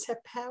words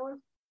have power.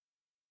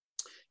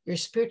 Your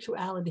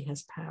spirituality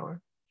has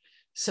power.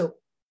 So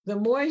the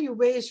more you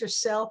raise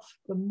yourself,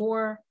 the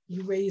more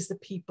you raise the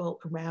people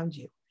around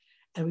you.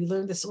 And we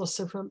learned this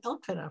also from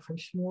Elkanah, from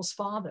Shmuel's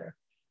father.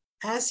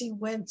 As he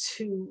went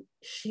to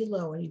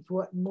Shiloh and he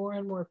brought more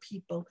and more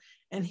people,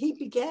 and he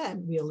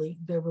began really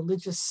the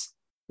religious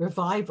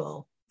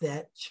revival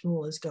that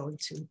Shmuel is going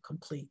to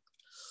complete.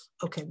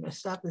 Okay, I'm going to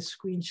stop the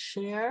screen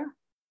share.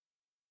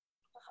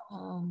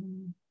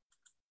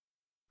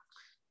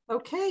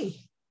 Okay.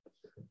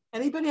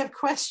 Anybody have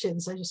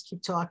questions? I just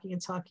keep talking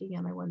and talking,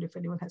 and I wonder if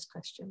anyone has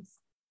questions.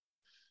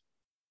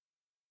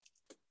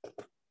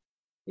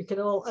 You can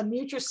all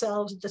unmute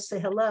yourselves and just say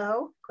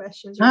hello.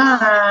 Questions?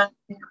 Hi.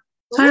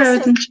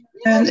 Hi,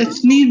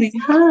 it's Nimi.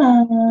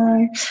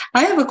 Hi.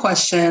 I have a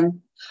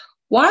question.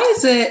 Why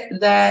is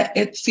it that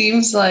it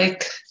seems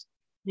like...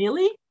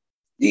 Really?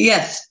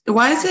 Yes.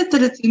 Why is it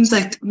that it seems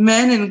like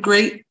men in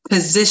great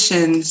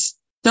positions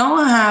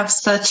don't have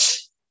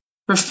such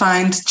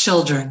refined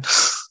children?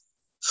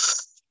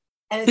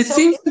 And it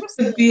seems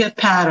to be a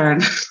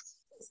pattern.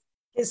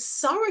 His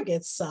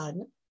surrogate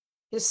son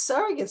is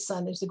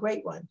the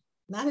great one,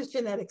 not his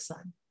genetic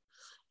son.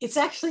 It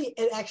actually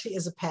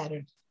is a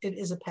pattern. It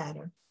is a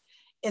pattern.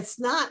 It's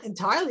not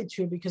entirely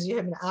true because you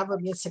have an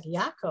Avraham, Yitzchak,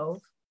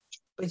 Yaakov,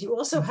 but you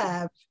also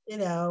have,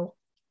 Yishmael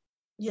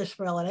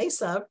and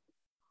Esav.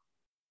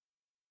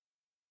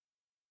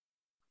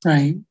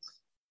 Right.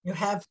 You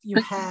have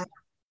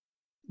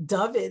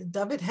David.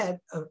 David had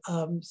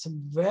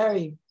some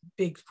very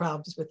big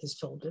problems with his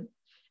children.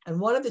 And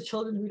one of the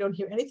children we don't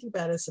hear anything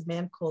about is a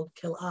man called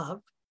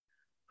Kilav,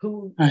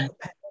 who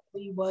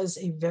apparently was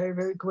a very,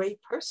 very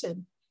great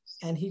person.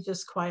 And he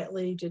just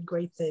quietly did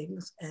great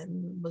things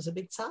and was a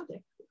big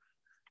tzaddik.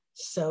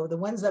 So the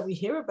ones that we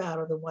hear about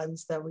are the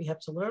ones that we have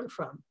to learn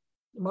from.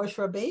 Moshe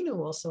Rabbeinu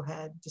also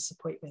had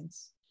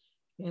disappointments.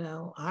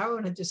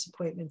 Aaron had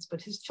disappointments,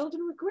 but his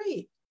children were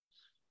great.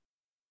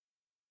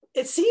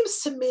 It seems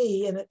to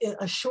me, in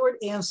a short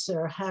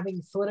answer,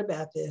 having thought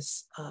about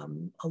this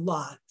a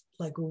lot,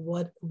 like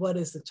what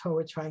is the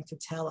Torah trying to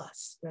tell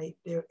us, right?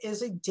 There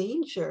is a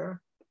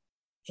danger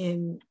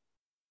in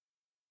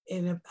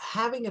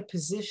having a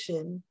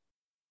position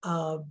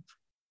of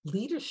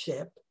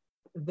leadership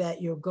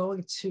that you're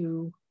going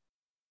to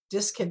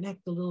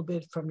disconnect a little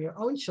bit from your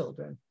own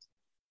children.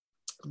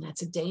 And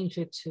that's a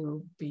danger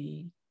to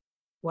be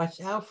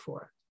watched out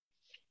for.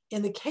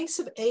 In the case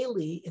of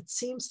Eli, it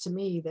seems to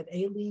me that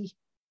Eli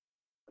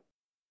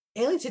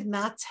did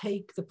not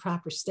take the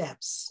proper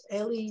steps.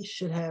 Eli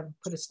should have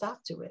put a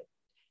stop to it.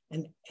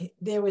 And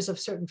there was a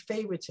certain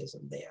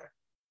favoritism there.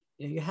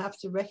 You have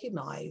to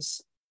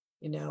recognize,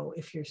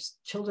 if your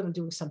children are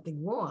doing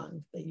something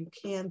wrong, that you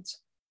can't,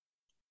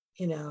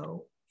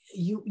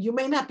 you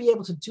may not be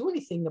able to do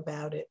anything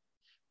about it,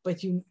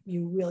 but you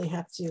really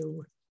have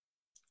to.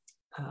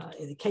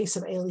 In the case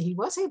of Eli, he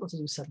was able to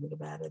do something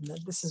about it, and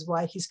this is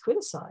why he's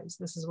criticized.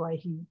 This is why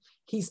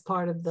he's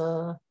part of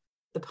the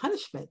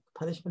punishment.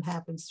 Punishment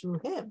happens through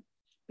him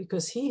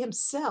because he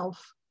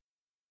himself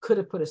could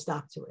have put a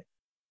stop to it,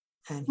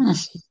 and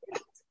he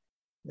didn't.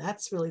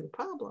 That's really the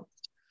problem.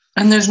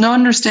 And there's no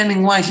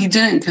understanding why he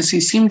didn't, because he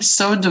seemed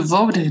so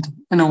devoted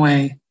in a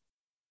way.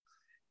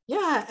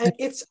 Yeah, and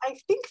I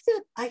think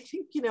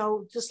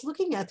just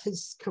looking at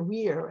his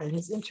career and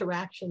his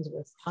interactions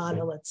with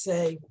Hannah, let's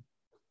say,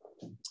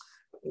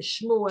 with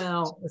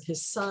Shmuel, with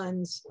his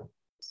sons,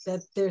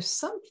 that there's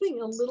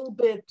something a little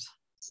bit,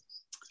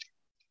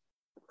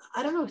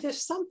 I don't know,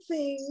 there's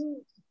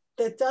something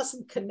that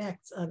doesn't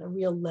connect on a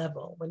real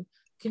level.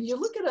 Can you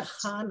look at a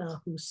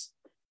Hannah who's,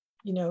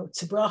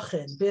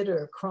 tzibrochen,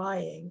 bitter,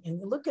 crying, and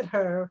you look at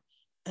her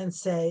and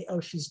say, oh,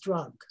 she's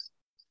drunk?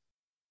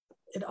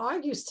 It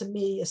argues to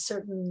me a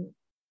certain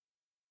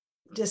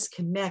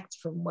disconnect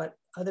from what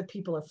other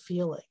people are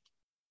feeling.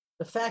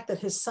 The fact that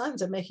his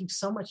sons are making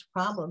so much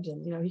problems,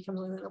 and he comes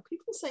along and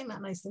people say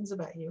not nice things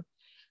about you,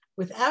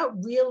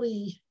 without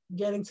really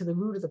getting to the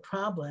root of the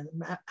problem,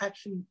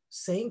 actually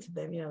saying to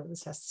them,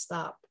 this has to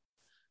stop,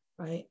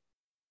 right?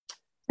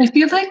 I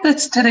feel like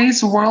that's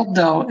today's world,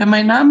 though. Am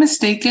I not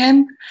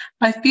mistaken?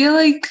 I feel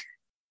like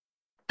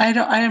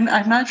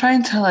I'm not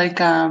trying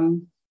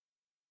to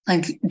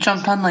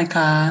jump on like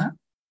a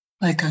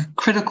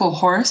critical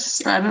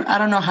horse. I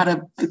don't know how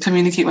to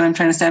communicate what I'm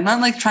trying to say. I'm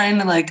not trying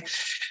to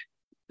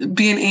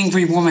be an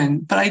angry woman,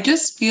 but I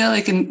just feel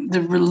like in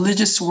the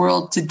religious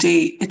world to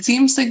date, it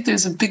seems like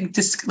there's a big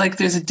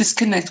there's a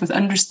disconnect with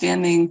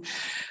understanding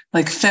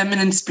like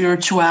feminine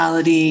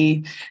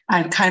spirituality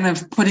and kind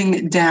of putting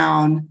it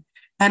down.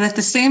 And at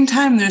the same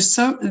time, there's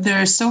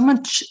so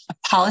much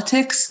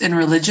politics in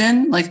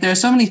religion. Like there are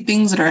so many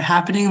things that are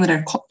happening that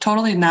are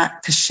totally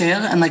not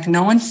kasher, and like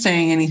no one's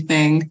saying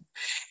anything.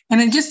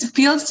 And it just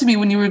feels to me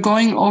when you were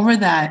going over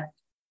that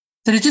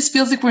it just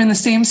feels like we're in the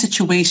same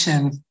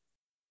situation.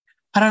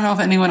 I don't know if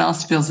anyone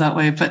else feels that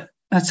way, but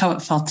that's how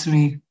it felt to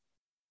me.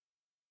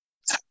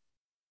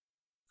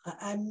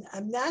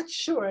 I'm not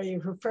sure. Are you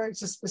referring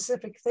to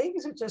specific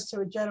things or just to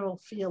a general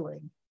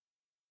feeling?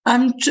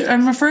 I'm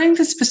referring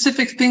to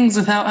specific things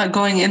without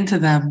going into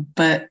them.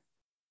 But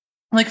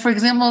like, for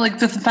example, like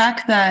the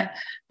fact that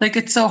like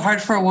it's so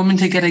hard for a woman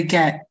to get a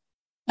get,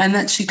 and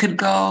that she could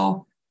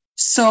go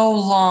so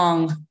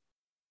long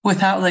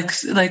without like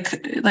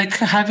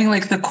having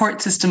like the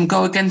court system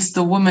go against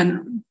the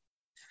woman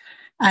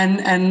and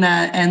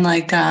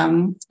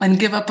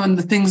give up on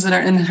the things that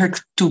are in her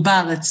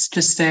ketubah, let's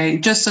just say,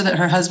 just so that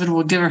her husband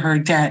will give her a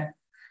get,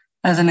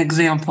 as an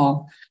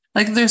example.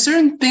 Like there's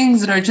certain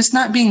things that are just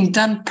not being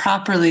done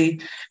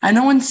properly, and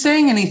no one's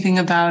saying anything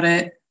about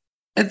it.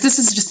 This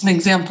is just an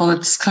example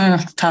that's coming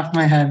off the top of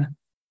my head.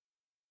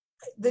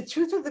 The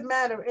truth of the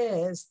matter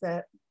is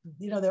that,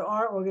 there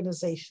are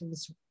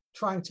organizations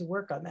trying to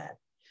work on that.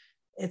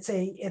 It's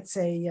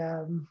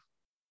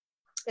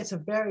a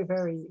very,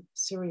 very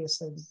serious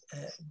and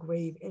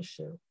grave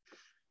issue.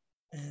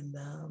 And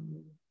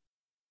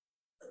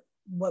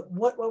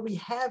what we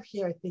have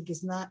here, I think,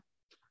 is not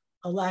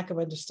a lack of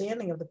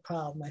understanding of the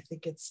problem. I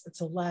think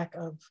it's a lack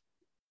of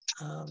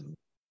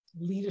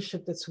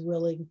leadership that's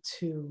willing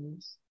to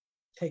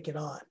take it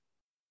on.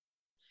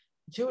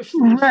 Jewish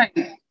leadership.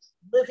 Right.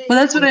 Well,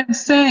 that's what I'm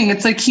saying.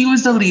 It's like he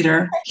was the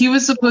leader. He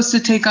was supposed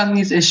to take on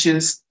these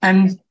issues.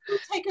 And you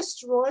take a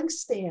strong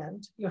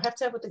stand, you have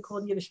to have what they call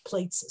in Yiddish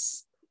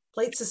plaitzes.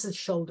 Plaitzes is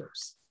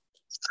shoulders.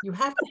 You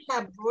have to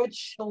have broad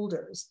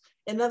shoulders.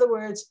 In other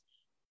words,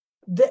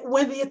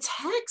 when the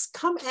attacks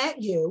come at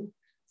you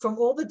from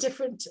all the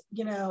different,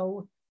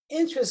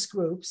 interest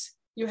groups,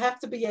 you have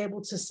to be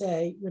able to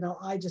say,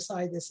 I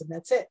decide this and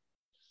that's it.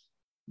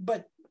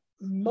 But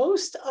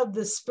most of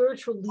the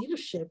spiritual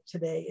leadership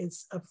today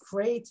is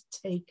afraid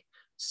to take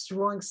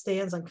strong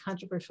stands on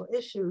controversial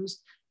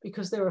issues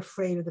because they're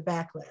afraid of the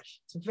backlash.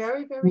 It's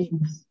very, very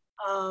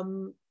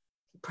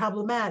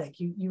problematic.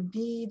 You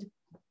need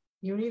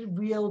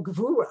real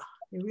gevura,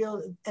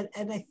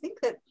 and I think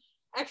that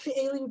actually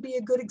Eli would be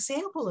a good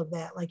example of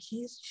that. Like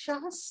he's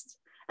just,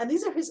 and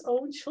these are his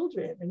own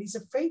children, and he's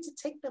afraid to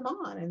take them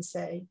on and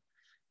say,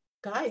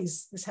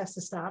 guys, this has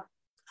to stop.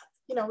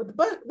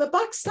 The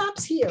buck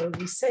stops here,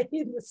 we say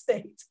in the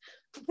States.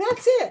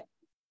 That's it.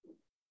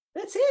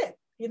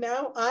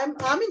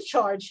 I'm in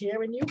charge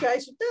here and you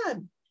guys are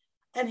done.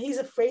 And he's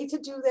afraid to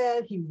do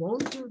that. He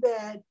won't do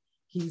that.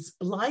 He's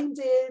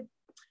blinded.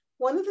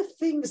 One of the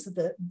things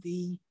that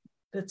the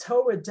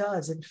Torah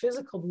does in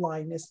physical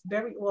blindness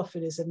very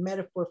often is a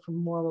metaphor for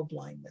moral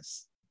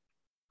blindness.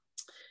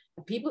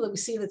 The people that we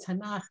see in the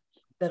Tanakh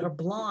that are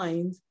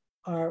blind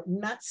are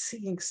not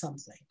seeing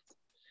something.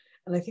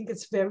 And I think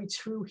it's very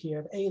true here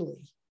of Eli.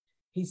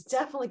 He's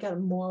definitely got a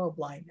moral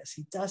blindness.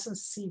 He doesn't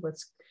see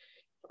what's,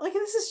 like,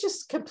 this is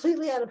just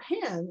completely out of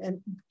hand.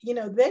 And,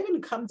 they're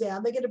going to come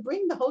down. They're going to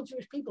bring the whole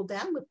Jewish people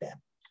down with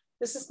them.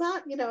 This is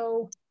not,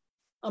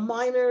 a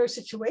minor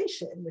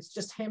situation. It's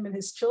just him and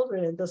his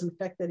children. It doesn't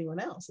affect anyone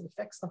else. It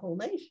affects the whole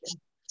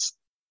nation.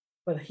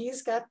 But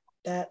he's got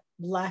that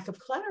lack of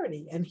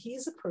clarity. And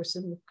he's a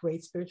person with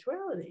great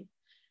spirituality.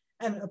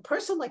 And a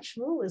person like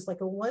Shmuel is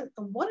like a one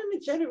in a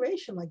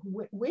generation. Like,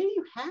 where do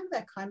you have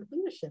that kind of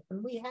leadership?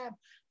 And we have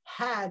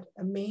had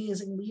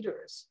amazing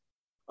leaders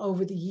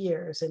over the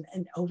years and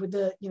over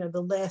the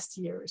last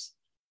years.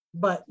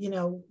 But,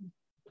 the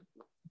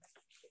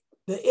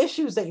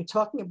issues that you're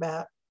talking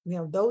about,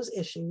 those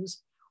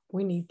issues,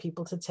 we need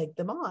people to take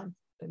them on.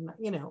 And,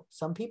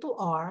 some people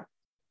are,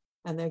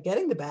 and they're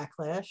getting the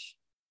backlash.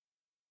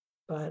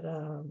 But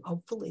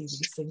hopefully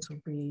these things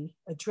will be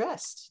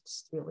addressed.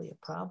 It's really a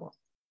problem.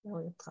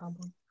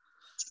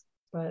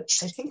 But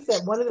I think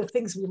that one of the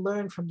things we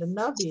learned from the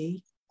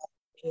Navi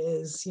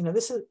is,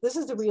 this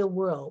is the real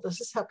world. This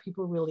is how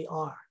people really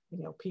are.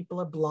 People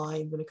are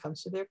blind when it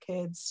comes to their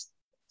kids.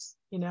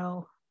 I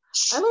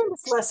learned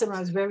this lesson when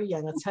I was very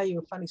young. I'll tell you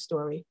a funny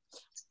story.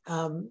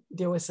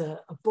 There was a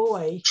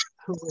boy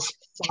who was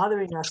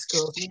bothering us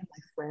girls, me and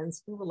my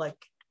friends. We were like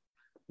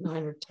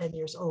 9 or 10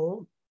 years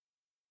old.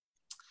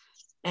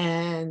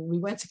 And we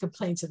went to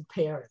complain to the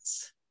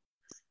parents.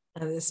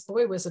 And this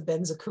boy was a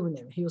Ben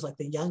Zakunim. He was like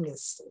the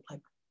youngest,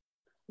 like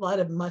a lot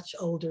of much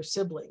older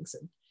siblings.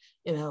 And,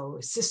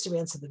 his sister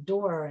answered the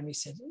door and he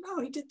said, no,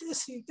 he did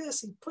this, he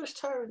pushed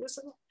her and this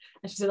and that.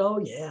 And she said, oh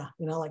yeah.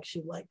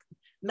 She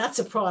not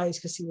surprised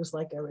because he was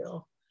like a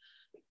real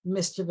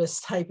mischievous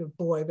type of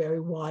boy,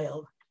 very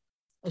wild.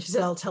 And she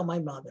said, I'll tell my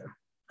mother.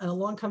 And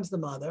along comes the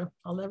mother.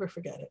 I'll never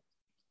forget it.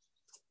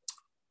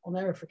 I'll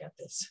never forget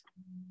this.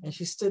 And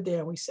she stood there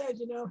and we said,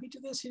 he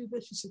did this, he did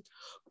this. She said,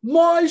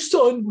 my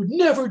son would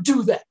never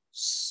do that.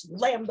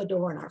 Slammed the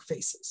door in our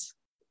faces.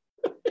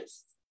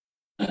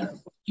 I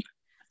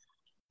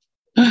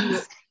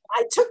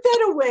took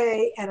that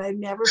away and I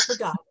never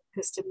forgot it,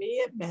 because to me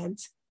it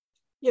meant,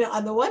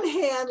 on the one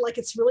hand, like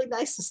it's really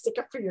nice to stick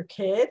up for your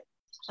kid.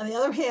 On the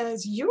other hand,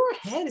 is your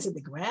head is in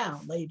the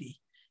ground, lady.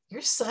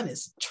 Your son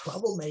is a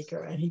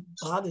troublemaker and he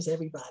bothers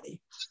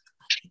everybody.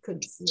 He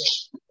couldn't see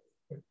it.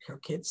 Her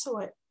kids saw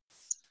it.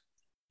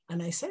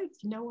 And I said,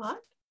 you know what?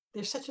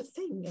 There's such a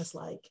thing as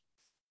like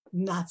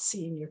not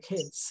seeing your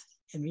kids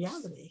in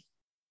reality,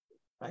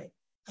 right?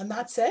 I'm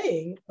not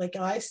saying like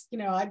I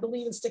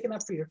believe in sticking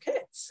up for your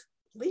kids.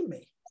 Believe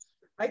me.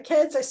 My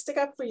kids, I stick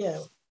up for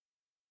you.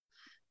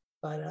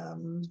 But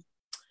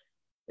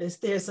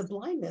there's a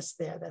blindness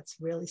there that's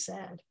really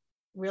sad,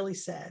 really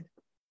sad.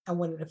 And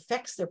when it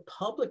affects their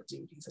public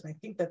duties, and I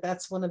think that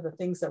that's one of the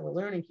things that we're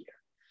learning here,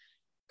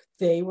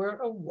 they were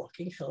a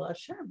walking Chil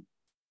Hashem.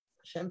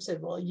 Hashem said,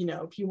 well,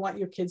 if you want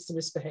your kids to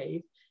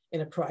misbehave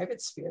in a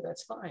private sphere,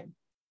 that's fine.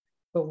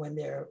 But when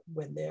their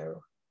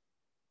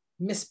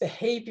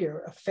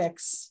misbehavior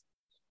affects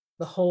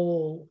the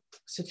whole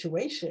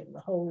situation, the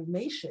whole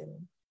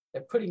nation,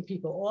 they're putting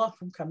people off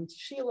from coming to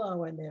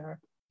Shiloh, and they're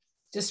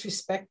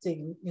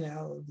disrespecting,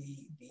 the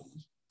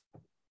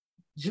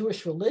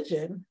Jewish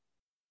religion,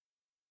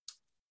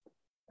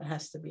 it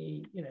has to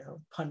be,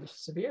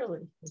 punished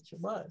severely, which it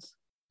was.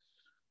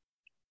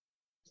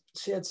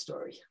 Sad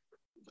story.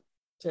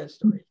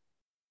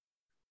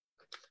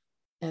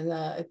 And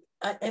I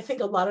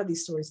think a lot of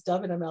these stories,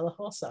 David HaMelech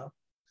also,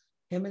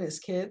 him and his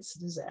kids,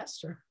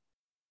 disaster.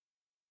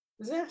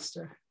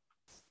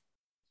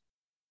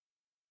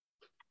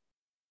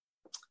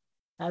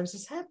 How does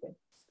this happen?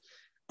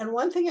 And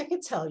one thing I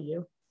can tell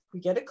you, we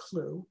get a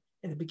clue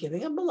in the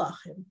beginning of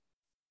Malachim,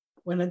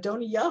 when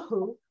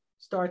Adoniyahu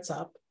starts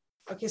up.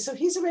 Okay, so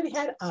he's already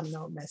had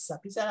Amnon mess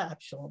up. He's had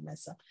Absalom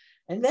mess up.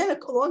 And then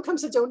along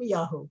comes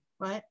Adoniyahu,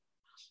 right?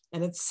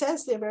 And it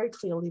says there very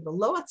clearly,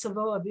 V'lo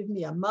atzavo aviv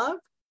mi'amav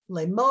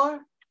lemor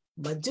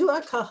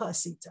madua kaha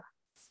asita.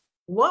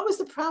 What was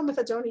the problem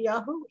with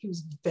Adoniyahu? He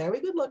was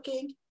very good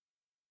looking,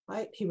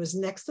 right? He was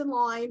next in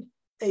line,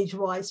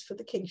 age-wise, for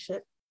the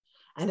kingship.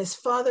 And his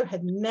father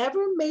had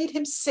never made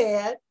him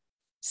sad,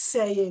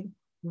 saying,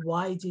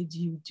 why did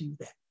you do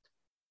that?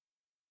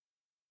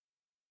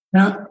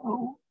 Now,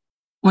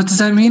 what does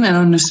that mean? I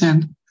don't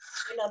understand.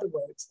 In other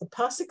words, the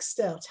pasuk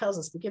still tells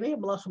us, beginning of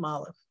Shmuel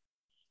Aleph,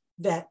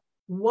 that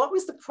what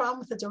was the problem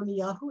with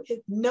Adoniyahu?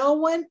 No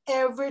one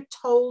ever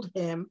told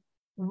him,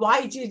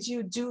 why did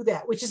you do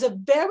that? Which is a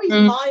very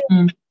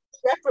mild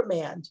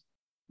reprimand.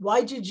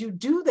 Why did you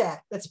do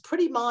that? That's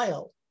pretty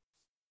mild.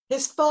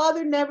 His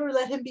father never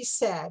let him be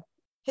sad.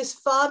 His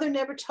father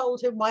never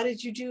told him, why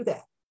did you do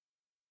that?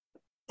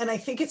 And I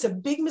think it's a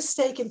big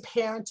mistake in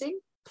parenting.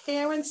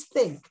 Parents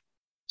think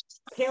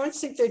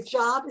their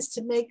job is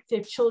to make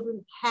their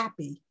children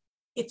happy.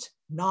 It's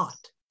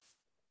not.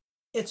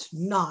 Your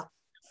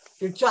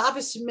job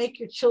is to make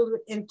your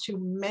children into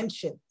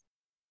mention,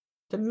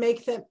 to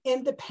make them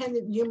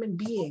independent human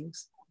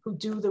beings who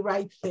do the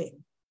right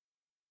thing.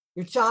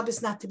 Your job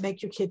is not to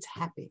make your kids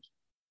happy.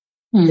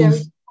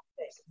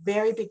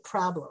 Very big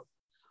problem.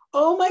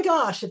 Oh my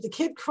gosh, if the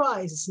kid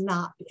cries, it's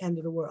not the end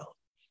of the world.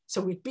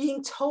 So we're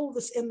being told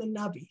this in the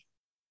Navi.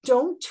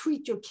 Don't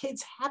treat your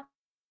kids happy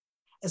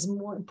as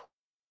more important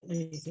than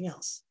anything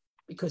else,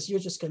 because you're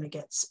just going to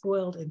get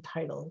spoiled,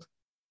 entitled,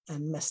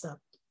 and messed up,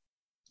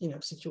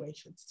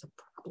 situations. It's a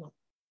problem.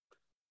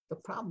 The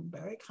problem,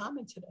 very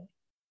common today.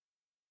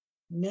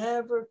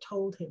 Never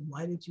told him,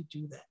 why did you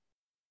do that?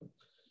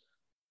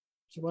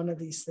 It's one of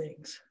these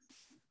things.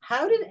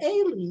 How did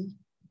Eli,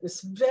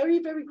 this very,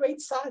 very great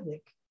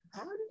tzaddik,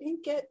 how did he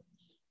get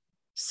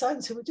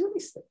sons who would do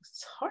these things?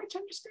 It's hard to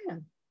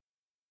understand.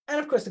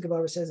 And of course, the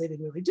Gemara says they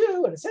didn't really do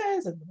what it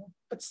says,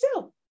 but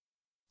still.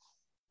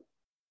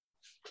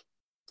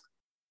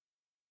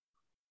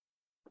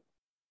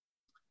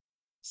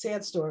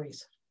 Sad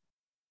stories,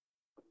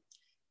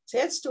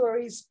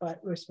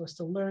 but we're supposed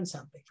to learn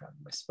something from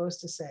them. We're supposed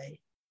to say,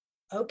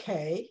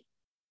 okay,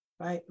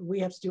 right,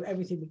 we have to do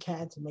everything we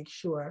can to make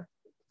sure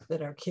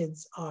that our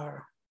kids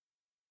are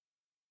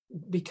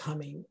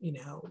becoming,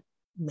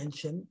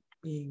 mentioned,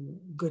 being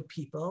good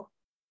people,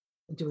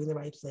 and doing the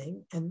right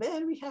thing. And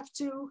then we have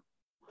to,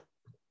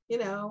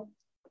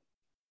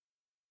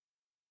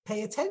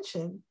 pay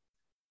attention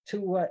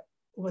to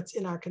what's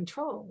in our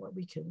control, what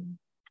we can,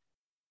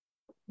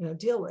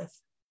 deal with.